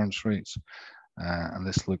and recurrence rates. And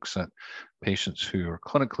this looks at patients who are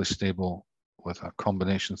clinically stable with a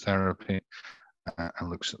combination therapy and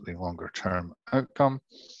looks at the longer term outcome.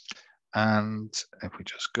 And if we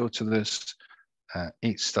just go to this,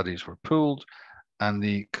 8 studies were pooled, and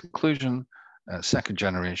the conclusion, second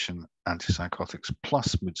generation antipsychotics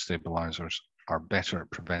plus mood stabilizers are better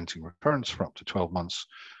at preventing recurrence for up to 12 months.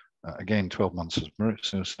 Again, 12 months, as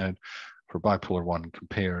Maurizio said, for bipolar 1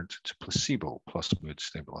 compared to placebo plus mood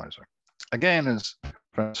stabilizer. Again, as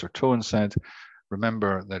Professor Tone said,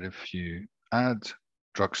 remember that if you add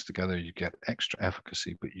drugs together, you get extra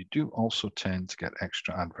efficacy, but you do also tend to get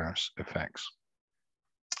extra adverse effects.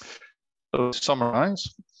 So to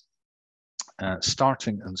summarize,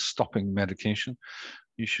 starting and stopping medication,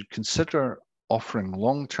 you should consider offering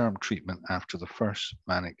long-term treatment after the first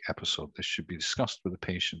manic episode. This should be discussed with the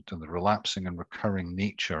patient, and the relapsing and recurring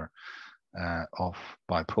nature of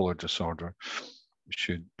bipolar disorder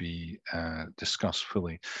should be discussed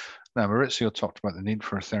fully. Now, Maurizio talked about the need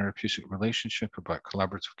for a therapeutic relationship, about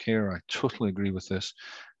collaborative care. I totally agree with this.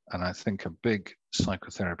 And I think a big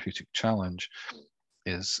psychotherapeutic challenge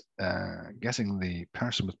is getting the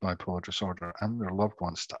person with bipolar disorder and their loved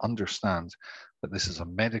ones to understand that this is a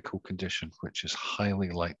medical condition which is highly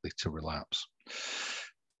likely to relapse.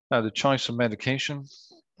 Now, the choice of medication,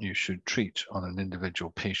 you should treat on an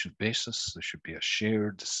individual patient basis. There should be a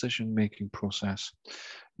shared decision-making process.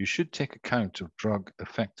 You should take account of drug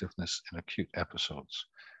effectiveness in acute episodes.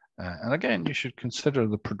 And again, you should consider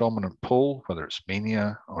the predominant pole, whether it's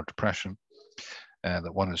mania or depression,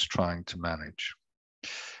 that one is trying to manage.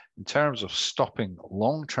 In terms of stopping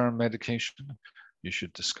long-term medication, you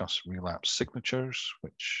should discuss relapse signatures,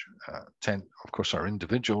 which of course, are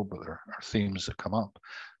individual, but there are themes that come up.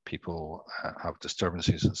 People have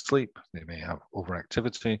disturbances in sleep. They may have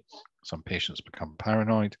overactivity. Some patients become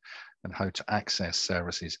paranoid, and how to access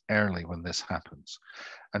services early when this happens.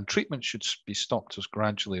 And treatment should be stopped as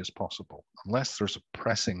gradually as possible. Unless there's a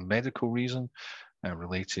pressing medical reason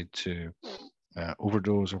related to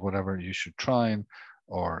overdose or whatever, you should try and,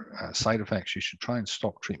 or side effects, you should try and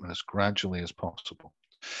stop treatment as gradually as possible.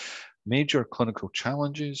 Major clinical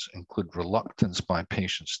challenges include reluctance by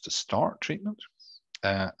patients to start treatment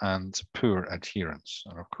and poor adherence.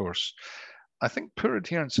 And of course, I think poor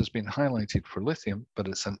adherence has been highlighted for lithium, but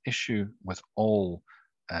it's an issue with all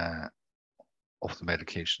of the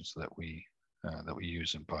medications that we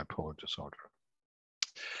use in bipolar disorder.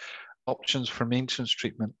 Options for maintenance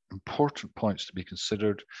treatment, important points to be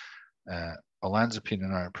considered. Olanzapine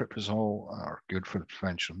and aripiprazole are good for the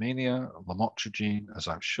prevention of mania. Lamotrigine, as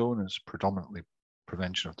I've shown, is predominantly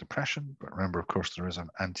prevention of depression, but remember, of course, there is an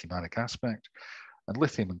anti-manic aspect. And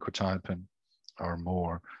lithium and quetiapine are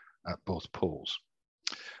more at both poles.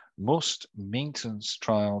 Most maintenance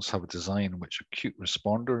trials have a design in which acute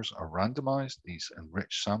responders are randomized, these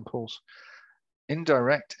enriched samples.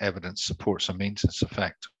 Indirect evidence supports a maintenance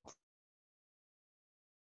effect.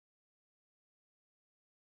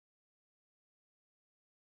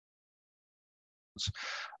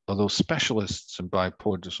 Although specialists in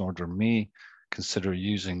bipolar disorder may consider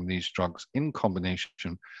using these drugs in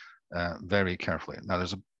combination very carefully. Now,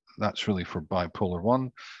 that's really for bipolar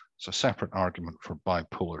 1. It's a separate argument for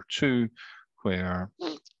bipolar 2, where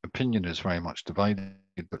opinion is very much divided,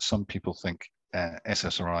 but some people think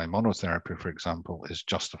SSRI monotherapy, for example, is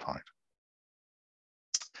justified.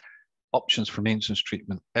 Options for maintenance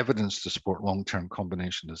treatment, evidence to support long-term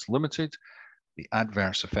combination is limited. The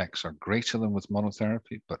adverse effects are greater than with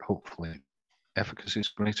monotherapy, but hopefully efficacy is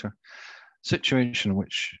greater. Situation in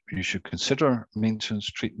which you should consider maintenance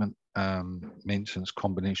treatment, maintenance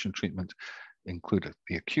combination treatment, include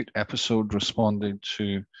the acute episode responded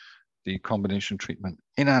to the combination treatment,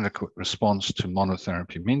 inadequate response to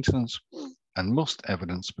monotherapy maintenance, and most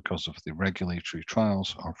evidence, because of the regulatory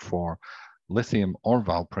trials, are for lithium or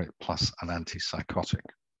valproate plus an antipsychotic.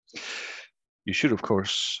 You should, of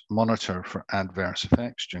course, monitor for adverse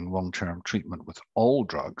effects during long-term treatment with all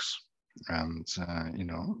drugs. And,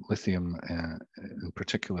 lithium in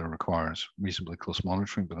particular requires reasonably close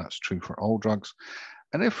monitoring, but that's true for all drugs.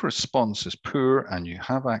 And if response is poor and you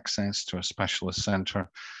have access to a specialist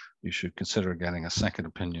center, you should consider getting a second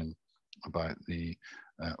opinion about the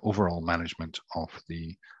overall management of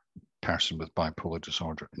the person with bipolar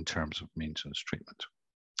disorder in terms of maintenance treatment.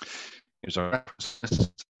 Here's our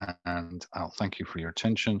references, and I'll thank you for your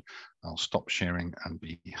attention. I'll stop sharing and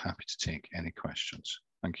be happy to take any questions.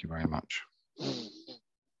 Thank you very much. Thank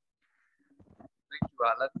you,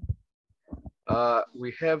 Alan.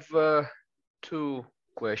 We have 2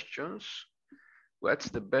 questions. What's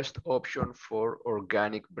the best option for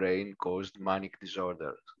organic brain-caused manic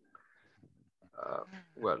disorder?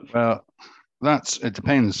 Well, it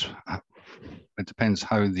depends. It depends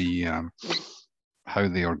how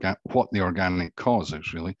what the organic cause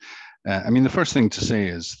is, really. The first thing to say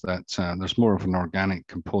is that there's more of an organic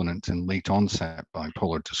component in late onset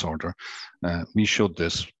bipolar disorder. We showed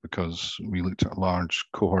this because we looked at a large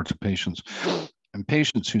cohort of patients, and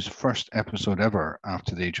patients whose first episode ever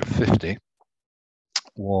after the age of 50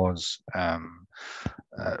 was, who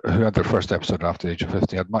had their first episode after the age of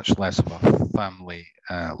 50 had much less of a family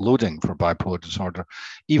loading for bipolar disorder,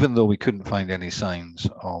 even though we couldn't find any signs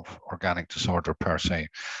of organic disorder per se.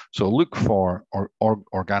 So look for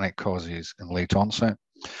organic causes in late onset.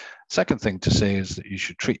 Second thing to say is that you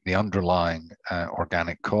should treat the underlying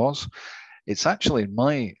organic cause. It's actually, in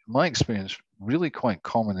my experience, really quite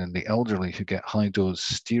common in the elderly who get high dose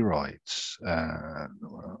steroids,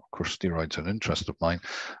 Of course, steroids are an interest of mine,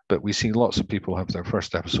 but we see lots of people have their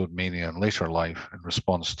first episode mania in later life in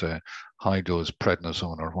response to high dose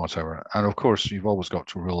prednisone or whatever. And of course, you've always got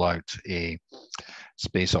to rule out a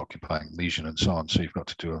space occupying lesion and so on. So you've got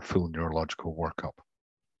to do a full neurological workup.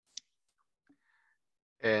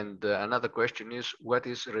 And another question is, what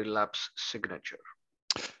is relapse signature?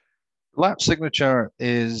 Relapse signature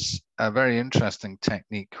is a very interesting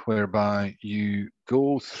technique whereby you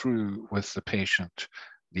go through with the patient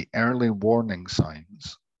the early warning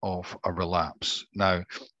signs of a relapse. Now,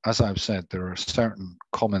 as I've said, there are certain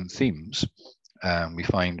common themes. We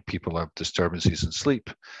find people have disturbances in sleep.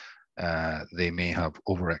 They may have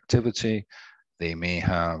overactivity. They may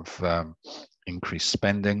have increased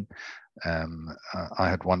spending. I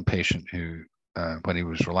had one patient who, when he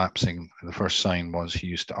was relapsing, the first sign was he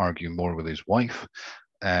used to argue more with his wife,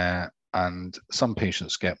 and some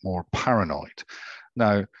patients get more paranoid.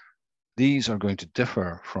 Now, these are going to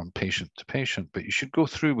differ from patient to patient, but you should go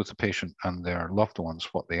through with the patient and their loved ones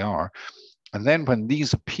what they are. And then when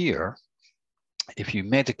these appear, if you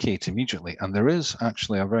medicate immediately, and there is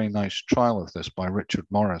actually a very nice trial of this by Richard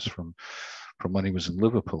Morris from when he was in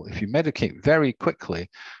Liverpool, if you medicate very quickly,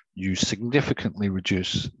 you significantly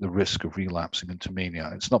reduce the risk of relapsing into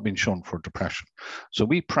mania. It's not been shown for depression. So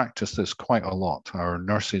we practice this quite a lot. Our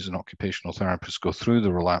nurses and occupational therapists go through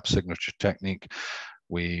the relapse signature technique.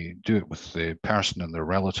 We do it with the person and their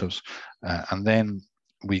relatives, and then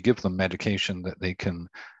we give them medication that they can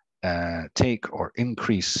take or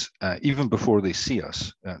increase even before they see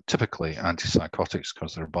us, typically antipsychotics,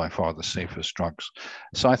 because they're by far the safest drugs.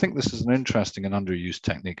 So I think this is an interesting and underused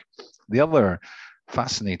technique. The other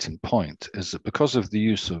fascinating point is that because of the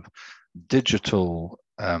use of digital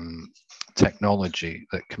technology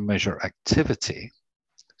that can measure activity,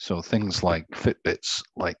 so things like Fitbits,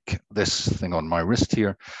 like this thing on my wrist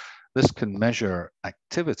here, this can measure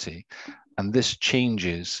activity, and this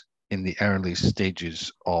changes in the early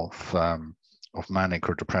stages of manic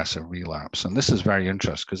or depressive relapse. And this is very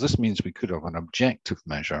interesting because this means we could have an objective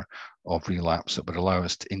measure of relapse that would allow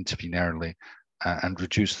us to intervene early and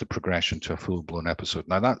reduce the progression to a full-blown episode.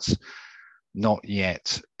 Now, that's not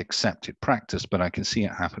yet accepted practice, but I can see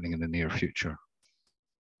it happening in the near future.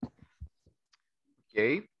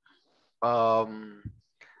 Okay.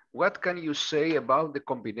 What can you say about the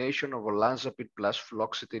combination of olanzapine plus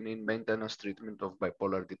fluoxetine in maintenance treatment of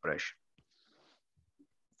bipolar depression?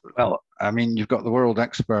 Well, I mean, you've got the world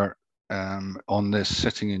expert on this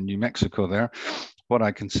sitting in New Mexico there. What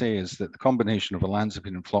I can say is that the combination of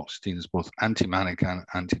olanzapine and fluoxetine is both anti-manic and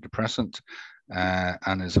antidepressant,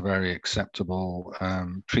 and is a very acceptable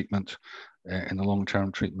treatment in the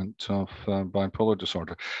long-term treatment of bipolar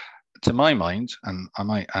disorder. To my mind, and I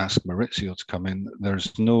might ask Maurizio to come in,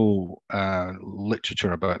 there's no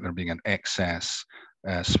literature about there being an excess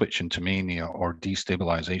switch into mania or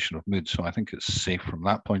destabilization of mood. So I think it's safe from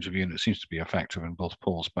that point of view, and it seems to be effective in both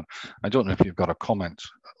poles. But I don't know if you've got a comment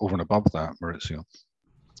over and above that, Maurizio,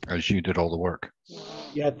 as you did all the work.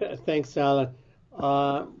 Yeah, thanks, Alan.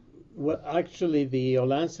 Well, actually, the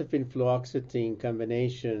olanzapine fluoxetine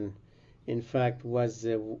combination, in fact, was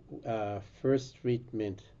the first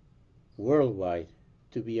treatment worldwide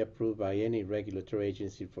to be approved by any regulatory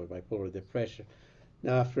agency for bipolar depression.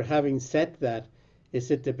 Now, after having said that,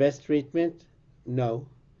 is it the best treatment? No.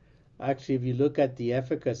 Actually, if you look at the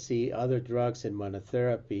efficacy, other drugs in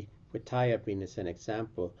monotherapy, quetiapine is an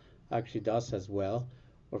example, actually does as well.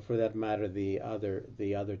 Or for that matter, the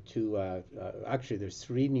other two. Actually, there's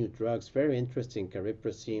 3 new drugs, very interesting: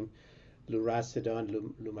 cariprazine,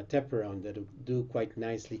 lurasidone, lumateperone, that do quite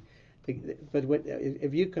nicely. But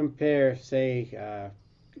if you compare, say,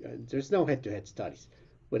 there's no head-to-head studies,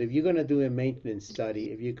 but if you're going to do a maintenance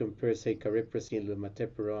study, if you compare, say, cariprazine,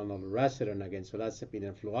 lumateperone, or lurasidone against olanzapine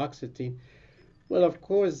and fluoxetine, well, of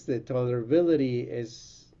course, the tolerability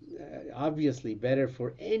is obviously better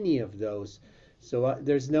for any of those. So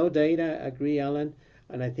there's no data, agree, Alan,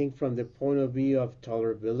 and I think from the point of view of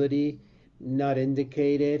tolerability, not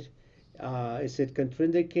indicated. Is it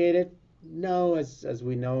contraindicated? No, as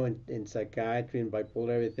we know in psychiatry and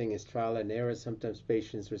bipolar, everything is trial and error. Sometimes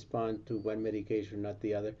patients respond to one medication, not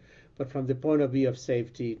the other. But from the point of view of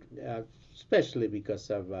safety, especially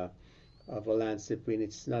because of olanzapine,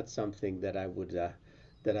 it's not something that I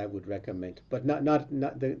would recommend. But not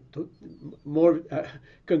the more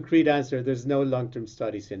concrete answer. There's no long-term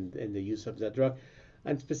studies in the use of that drug.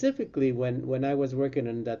 And specifically, when I was working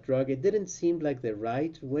on that drug, it didn't seem like the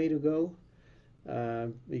right way to go.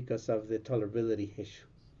 Because of the tolerability issue.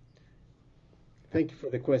 Thank you for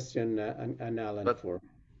the question, and Alan, for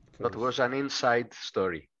that was an inside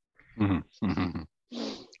story. Mm-hmm. Mm-hmm.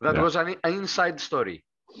 That was an inside story.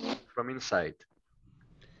 from inside.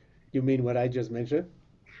 You mean what I just mentioned?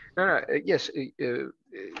 No, yes,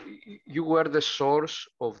 you were the source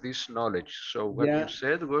of this knowledge. So what you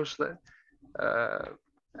said was that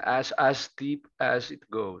as deep as it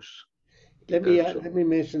goes. Let me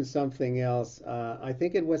mention something else. I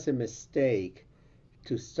think it was a mistake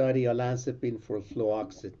to study olanzapine for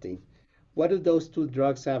fluoxetine. What do those two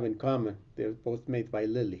drugs have in common? They're both made by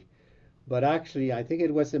Lilly. But actually, I think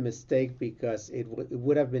it was a mistake because it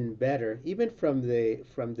would have been better, even from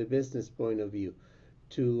the business point of view,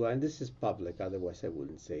 to, and this is public, otherwise I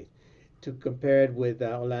wouldn't say it, to compare it with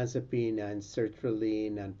olanzapine and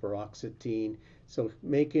sertraline and paroxetine. So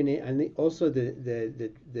making it, and also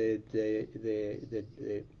the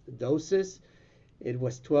doses, it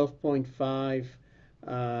was 12.5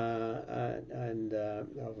 and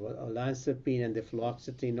of olanzapine, and the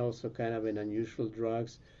fluoxetine also kind of an unusual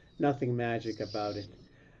drugs. Nothing magic about it.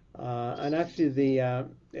 And actually, the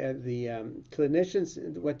clinicians,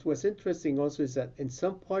 what was interesting also is that in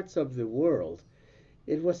some parts of the world,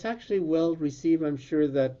 it was actually well received. I'm sure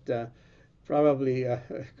that probably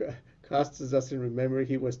Costas doesn't remember,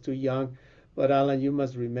 he was too young. But Alan, you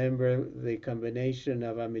must remember the combination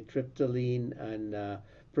of amitriptyline and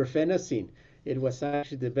perfenazine. It was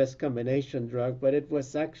actually the best combination drug, but it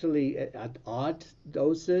was actually at odd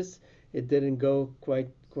doses. It didn't go quite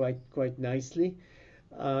nicely.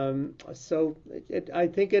 So I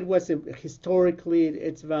think it was historically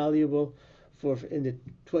it's valuable for in the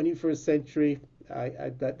 21st century.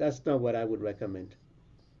 That's not what I would recommend.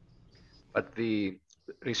 But the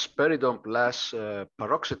risperidone plus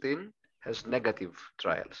paroxetine has negative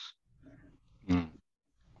trials.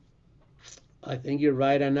 I think you're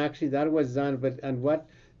right, and actually that was done. But what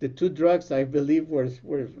the two drugs I believe were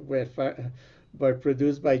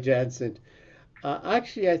produced by Janssen.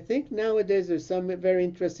 Actually, I think nowadays there's some very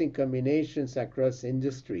interesting combinations across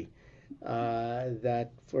industry.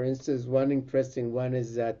 That, for instance, one interesting one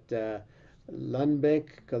is that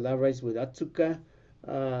Lundbeck collaborates with Otsuka.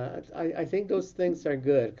 I think those things are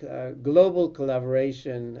good. Global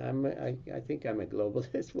collaboration. I think I'm a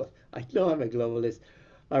globalist. Well, I know I'm a globalist.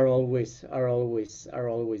 Are always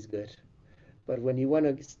good. But when you want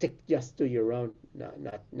to stick just to your own,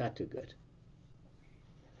 not too good.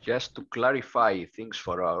 Just to clarify things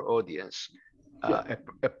for our audience,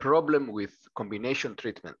 a problem with combination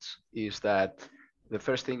treatments is that the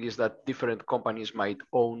first thing is that different companies might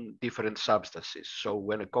own different substances. So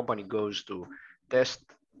when a company goes to test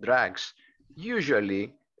drugs,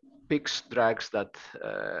 usually picks drugs that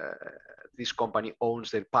this company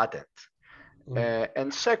owns their patent.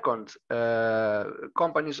 And second,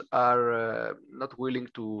 companies are not willing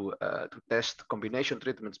to test combination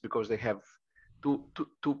treatments because they have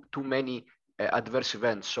too many adverse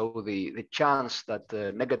events. So the chance that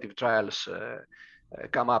negative trials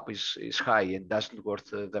come up is high and doesn't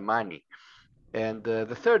worth the money. And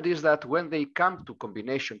the third is that when they come to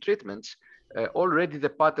combination treatments, already the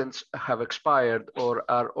patents have expired or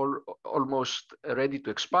are almost ready to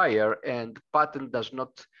expire, and patent does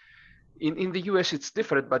not. In the US it's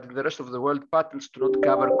different, but in the rest of the world, patents do not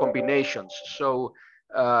cover combinations. So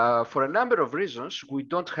for a number of reasons, we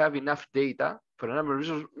don't have enough data. For a number of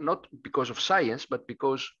reasons, not because of science, but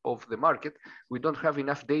because of the market, we don't have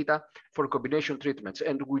enough data for combination treatments.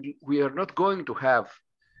 And we are not going to have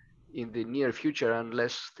in the near future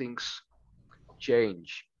unless things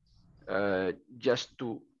change. Just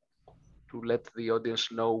to let the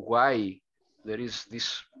audience know why there is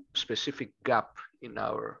this specific gap in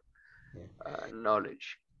our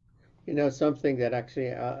knowledge. You know, something that actually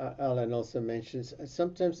Alan also mentions,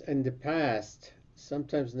 sometimes in the past,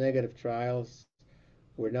 sometimes negative trials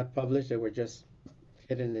were not published, they were just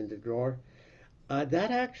hidden in the drawer.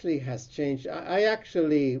 That actually has changed. I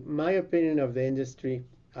actually, my opinion of the industry,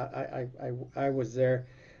 I was there.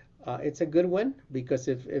 It's a good one because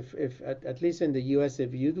if at least in the US,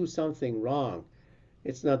 if you do something wrong,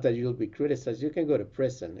 it's not that you'll be criticized. You can go to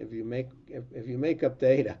prison if you make up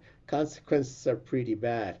data. Consequences are pretty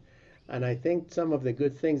bad. And I think some of the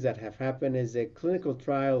good things that have happened is a clinical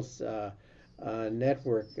trials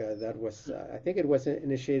network that was, I think it was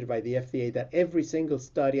initiated by the FDA, that every single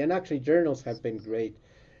study, and actually journals have been great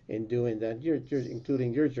in doing that,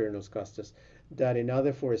 including your journals, Costas, that in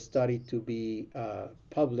order for a study to be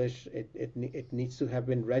published, it needs to have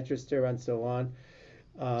been registered and so on.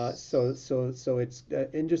 So it's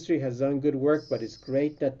industry has done good work, but it's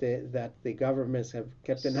great that the governments have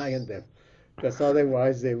kept an eye on them, because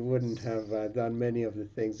otherwise they wouldn't have done many of the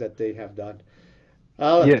things that they have done.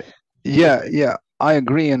 Alan. Yeah, I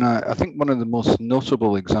agree, and I think one of the most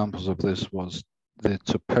notable examples of this was the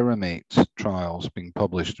topiramate trials being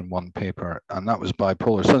published in one paper, and that was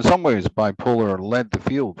bipolar. So in some ways, bipolar led the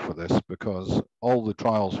field for this because all the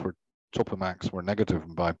trials for Topamax were negative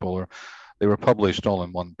in bipolar. They were published all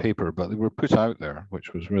in one paper, but they were put out there,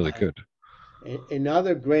 which was really good.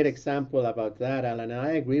 Another great example about that, Alan, and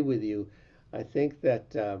I agree with you. I think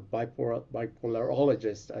that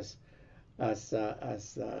bipolarologists,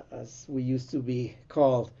 as we used to be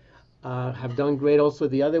called, have done great. Also,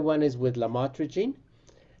 the other one is with lamotrigine.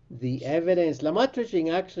 The evidence,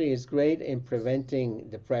 lamotrigine actually is great in preventing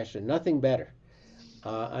depression, nothing better.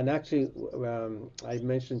 And actually, I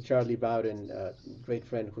mentioned Charlie Bowden, a great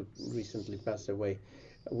friend who recently passed away.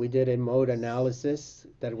 We did a mode analysis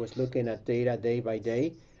that was looking at data day by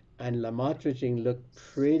day, and lamotrigine looked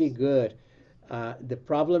pretty good. The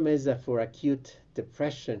problem is that for acute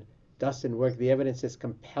depression, doesn't work. The evidence is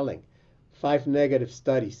compelling. 5 negative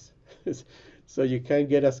studies. So you can't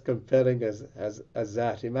get as compelling as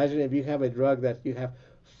that. Imagine if you have a drug that you have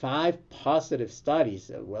 5 positive studies.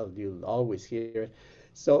 Well, you'll always hear it.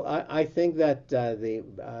 So I think that the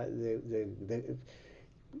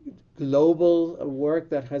global work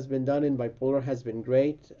that has been done in bipolar has been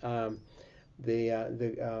great. The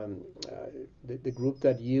group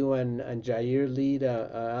that you and Jair lead,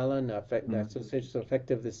 Alan, the Association of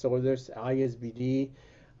Affective Disorders, ISBD.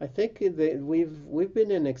 I think that we've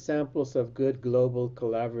been in examples of good global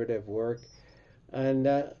collaborative work. And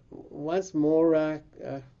once more,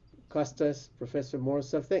 Costas, Professor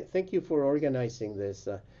Morozov, thank you for organizing this.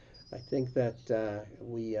 I think that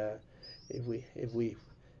if we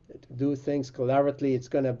do things collaboratively, it's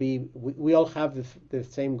going to be, we all have the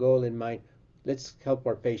same goal in mind. Let's help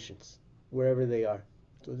our patients wherever they are.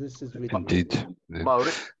 So this is really indeed.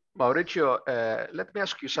 Mauricio, let me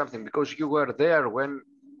ask you something, because you were there when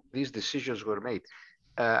these decisions were made.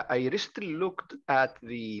 I recently looked at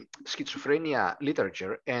the schizophrenia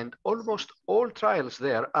literature, and almost all trials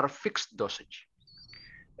there are fixed dosage.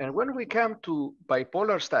 And when we come to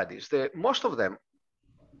bipolar studies, most of them,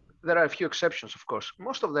 there are a few exceptions, of course,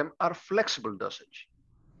 most of them are flexible dosage.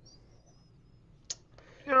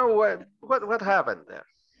 You know, what happened there?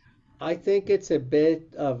 I think it's a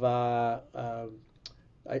bit of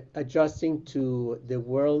adjusting to the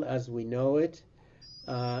world as we know it.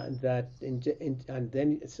 And then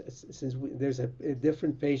since there's a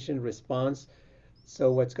different patient response,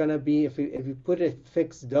 so what's going to be if you put a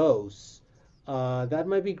fixed dose, that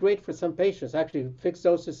might be great for some patients. Actually, fixed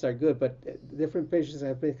doses are good, but different patients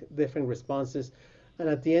have different responses. And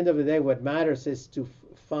at the end of the day, what matters is to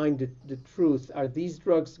find the truth. Are these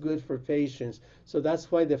drugs good for patients? So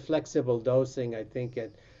that's why the flexible dosing, I think,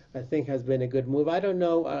 has been a good move. I don't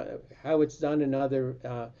know how it's done in other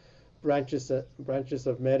branches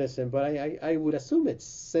of medicine, but I would assume it's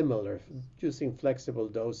similar, using flexible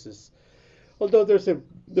doses. Although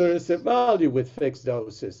there is a value with fixed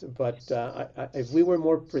doses, but if we were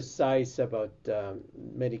more precise about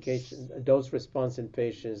medication dose response in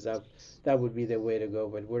patients, that would be the way to go.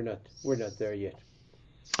 But we're not there yet.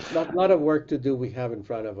 A lot of work to do we have in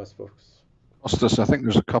front of us, folks. Costas, I think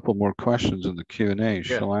there's a couple more questions in the Q&A.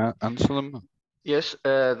 Shall I answer them? Yes,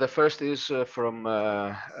 the first is from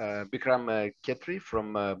Bikram Khetri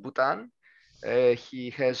from Bhutan.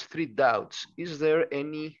 He has 3 doubts. Is there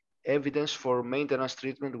any evidence for maintenance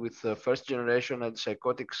treatment with first generation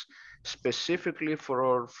antipsychotics, specifically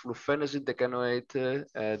for flufenazine decanoate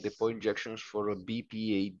depot injections for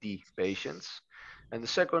BPAD patients? And the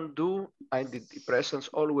second, do antidepressants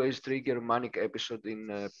always trigger manic episode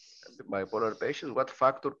in bipolar patients? What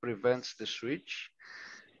factor prevents the switch?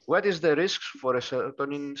 What is the risk for a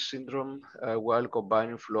serotonin syndrome while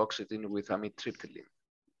combining fluoxetine with amitriptyline?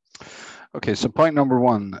 Okay, so point number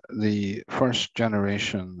 1, the first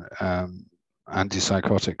generation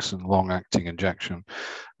antipsychotics and long-acting injection.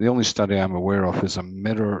 The only study I'm aware of is a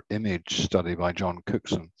mirror image study by John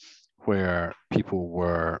Cookson, where people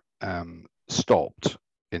were stopped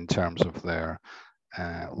in terms of their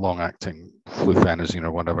long-acting flufenazine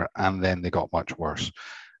or whatever, and then they got much worse.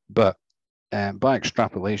 But by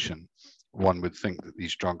extrapolation, one would think that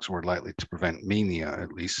these drugs were likely to prevent mania,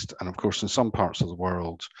 at least. And of course, in some parts of the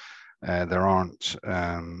world, there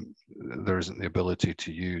isn't the ability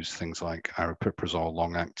to use things like aripiprazole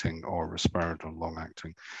long-acting or risperidone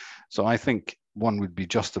long-acting. So I think one would be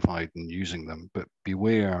justified in using them, but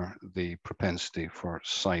beware the propensity for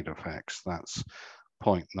side effects. That's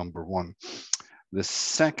point number 1. The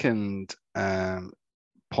second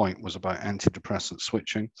point was about antidepressant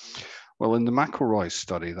switching. Well, in the McElroy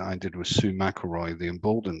study that I did with Sue McElroy, the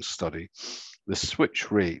Emboldened study, the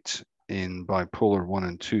switch rate in bipolar 1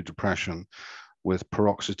 and 2 depression with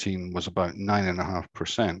paroxetine was about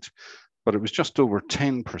 9.5%, but it was just over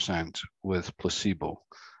 10% with placebo.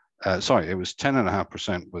 Sorry, it was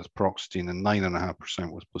 10.5% with paroxetine and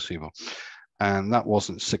 9.5% with placebo. And that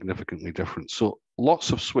wasn't significantly different. So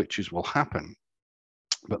lots of switches will happen,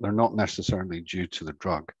 but they're not necessarily due to the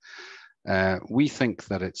drug. We think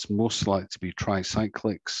that it's most likely to be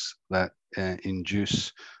tricyclics that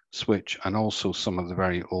induce switch, and also some of the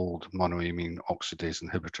very old monoamine oxidase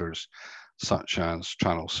inhibitors, such as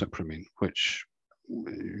tranylcypromine, which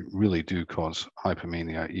really do cause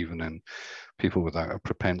hypomania even in people without a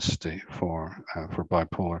propensity for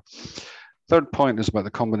bipolar. Third point is about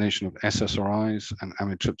the combination of SSRIs and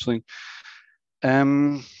amitriptyline.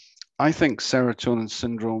 I think serotonin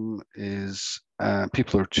syndrome is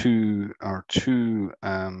people are too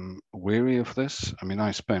wary of this. I mean,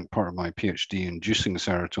 I spent part of my PhD inducing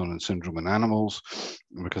serotonin syndrome in animals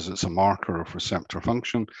because it's a marker of receptor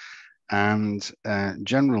function. And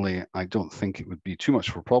generally, I don't think it would be too much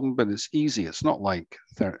of a problem, but it's easy. It's not like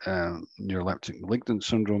neuroleptic malignant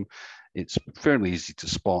syndrome. It's fairly easy to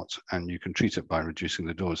spot, and you can treat it by reducing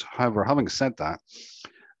the dose. However, having said that,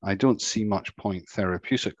 I don't see much point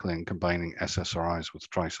therapeutically in combining SSRIs with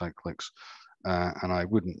tricyclics, and I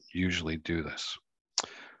wouldn't usually do this.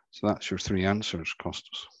 So that's your three answers,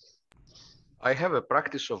 Kostas. I have a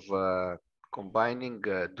practice of combining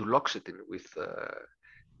duloxetine with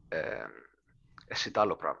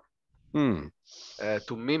escitalopram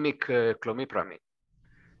to mimic clomipramine.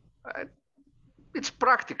 It's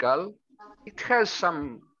practical. It has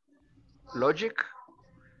some logic,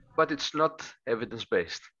 but it's not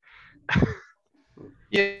evidence-based.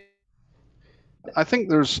 Yeah, I think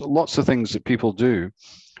there's lots of things that people do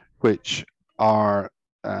which are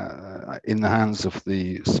in the hands of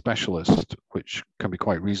the specialist, which can be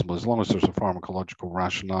quite reasonable as long as there's a pharmacological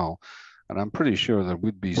rationale. And I'm pretty sure there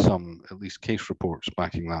would be some, at least case reports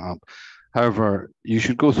backing that up. However, you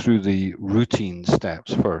should go through the routine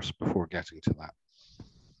steps first before getting to that.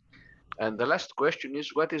 And the last question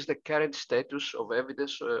is, what is the current status of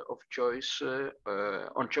evidence of choice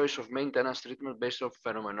on choice of maintenance treatment based on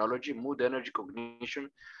phenomenology, mood, energy,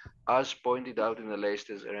 cognition, as pointed out in the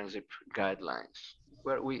latest RNZIP guidelines?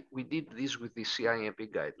 Where we did this with the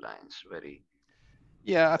CIMP guidelines very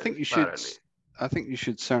I think you should. thoroughly. I think you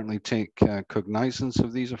should certainly take cognizance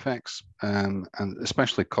of these effects, and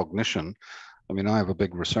especially cognition. I mean, I have a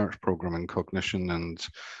big research program in cognition, and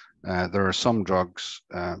there are some drugs,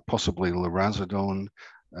 possibly lurasidone,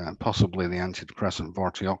 possibly the antidepressant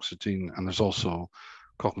vortioxetine, and there's also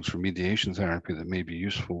cognitive remediation therapy that may be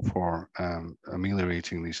useful for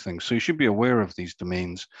ameliorating these things. So you should be aware of these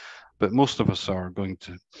domains, but most of us are going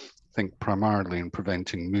to think primarily in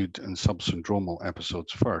preventing mood and subsyndromal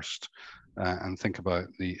episodes first, and think about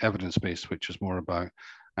the evidence-based, which is more about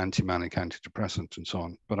anti-manic, antidepressant, and so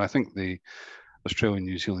on. But I think the Australian,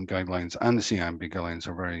 New Zealand guidelines and the CIMB guidelines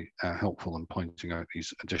are very helpful in pointing out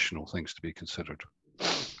these additional things to be considered.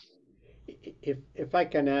 If I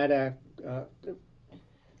can add a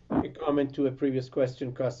comment to a previous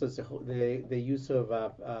question, Kostas, the use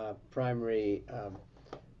of primary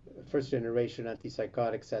first generation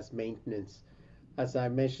antipsychotics as maintenance. As I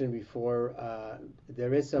mentioned before,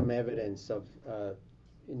 there is some evidence of,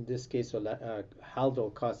 in this case,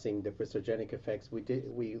 Haldol causing depressogenic effects. We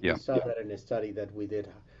saw that in a study that we did,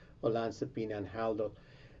 olanzapine and Haldol.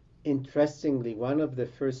 Interestingly, one of the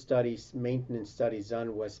first studies, maintenance studies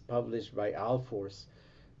done, was published by Alforce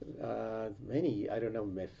many, I don't know,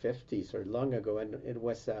 mid-50s or long ago, and it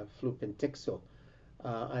was flupentixol,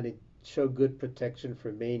 and it showed good protection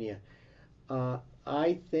for mania.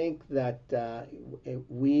 I think that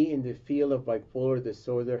we in the field of bipolar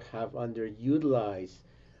disorder have underutilized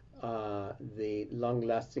the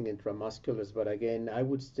long-lasting intramusculars, but again, I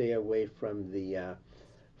would stay away from the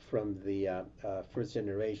first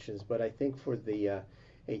generations. But I think for the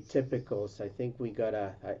atypicals, I think we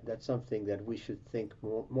gotta. That's something that we should think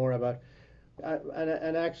more about.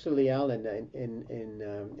 And actually, Alan,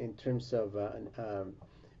 in terms of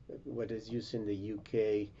what is used in the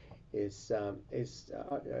UK,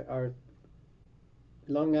 are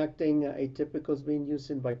long-acting atypicals being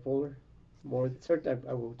used in bipolar? More certain,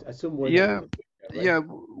 I would assume more. Yeah, right? yeah.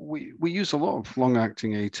 We use a lot of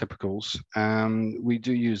long-acting atypicals. We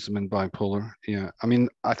do use them in bipolar. Yeah, I mean,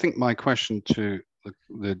 I think my question to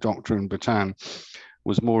the doctor in Bhutan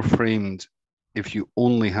was more framed if you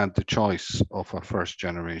only had the choice of a first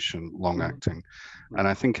generation long-acting. And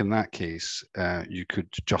I think in that case, you could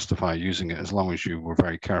justify using it as long as you were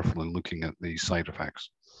very careful in looking at the side effects.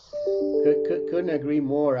 Couldn't agree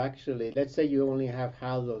more, actually. Let's say you only have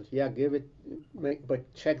Haldol. Yeah, give it,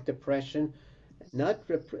 but check depression. Not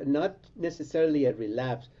necessarily a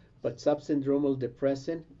relapse, but subsyndromal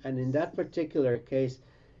depressant. And in that particular case,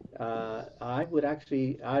 I would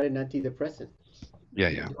actually add an antidepressant. Yeah,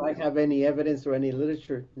 yeah. Do I have any evidence or any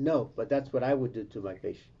literature? No, but that's what I would do to my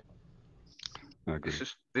patient. I agree.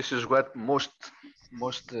 This is what most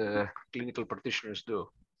clinical practitioners do.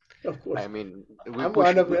 Of course. I mean, we I'm push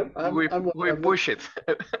one it. of them. I'm one We of them. push it.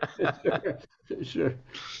 Sure.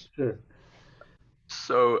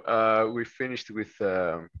 So we finished with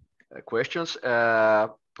questions.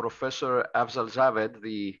 Professor Afzal Zaved,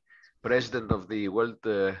 the president of the World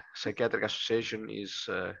Psychiatric Association, is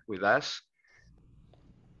with us.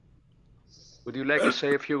 Would you like to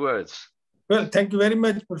say a few words? Well, thank you very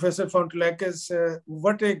much, Professor Fontolakis.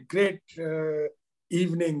 What a great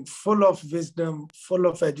evening, full of wisdom, full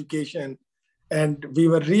of education. And we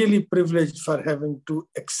were really privileged for having two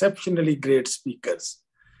exceptionally great speakers.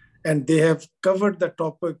 And they have covered the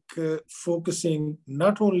topic focusing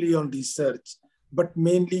not only on research, but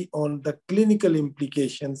mainly on the clinical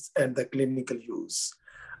implications and the clinical use.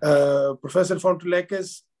 Professor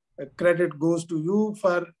Fontolakis, credit goes to you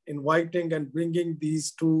for inviting and bringing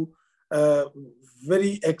these two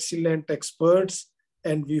very excellent experts.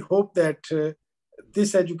 And we hope that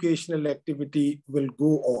this educational activity will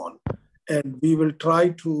go on. And we will try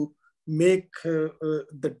to make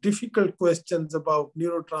the difficult questions about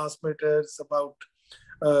neurotransmitters, about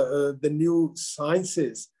the new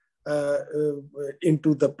sciences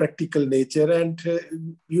into the practical nature. And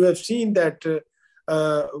you have seen that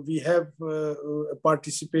we have a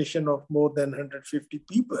participation of more than 150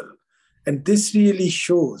 people. And this really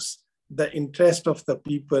shows the interest of the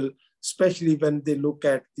people, especially when they look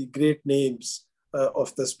at the great names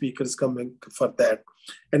of the speakers coming for that.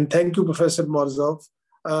 And thank you, Professor Morozov.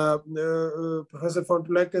 Professor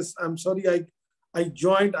Fontolakis, I'm sorry I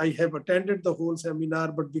joined. I have attended the whole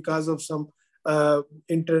seminar, but because of some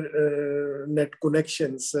internet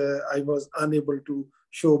connections, I was unable to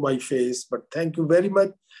show my face. But thank you very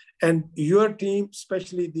much. And your team,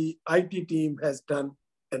 especially the IT team, has done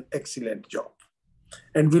an excellent job.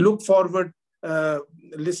 And we look forward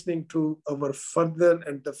listening to our further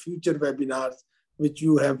and the future webinars, which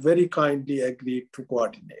you have very kindly agreed to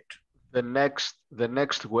coordinate. The next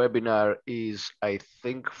webinar is, I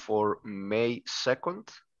think, for May 2nd.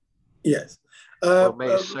 Yes. For May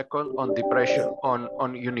 2nd on depression,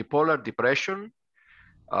 on unipolar depression,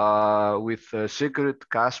 with Sigrid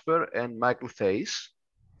Kasper and Michael Theis.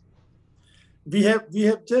 We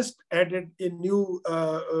have just added a new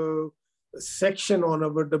section on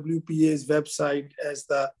our WPA's website as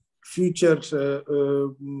the future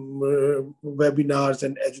webinars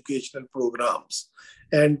and educational programs.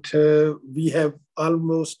 And we have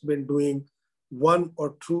almost been doing 1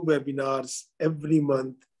 or 2 webinars every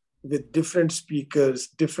month with different speakers,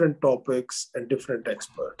 different topics, and different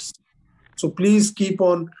experts. So please keep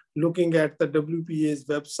on looking at the WPA's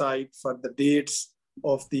website for the dates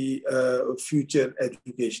of the future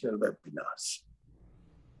educational webinars.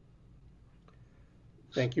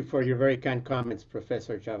 Thank you for your very kind comments,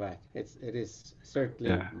 Professor Javad. It is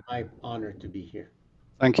certainly my honor to be here.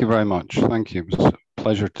 Thank you very much. Thank you. It was a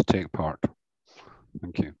pleasure to take part.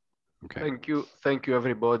 Thank you. Okay. Thank you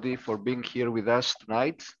everybody for being here with us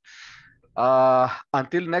tonight.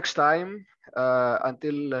 Until next time,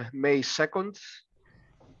 until May 2nd,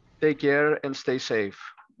 take care and stay safe.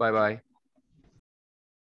 Bye-bye.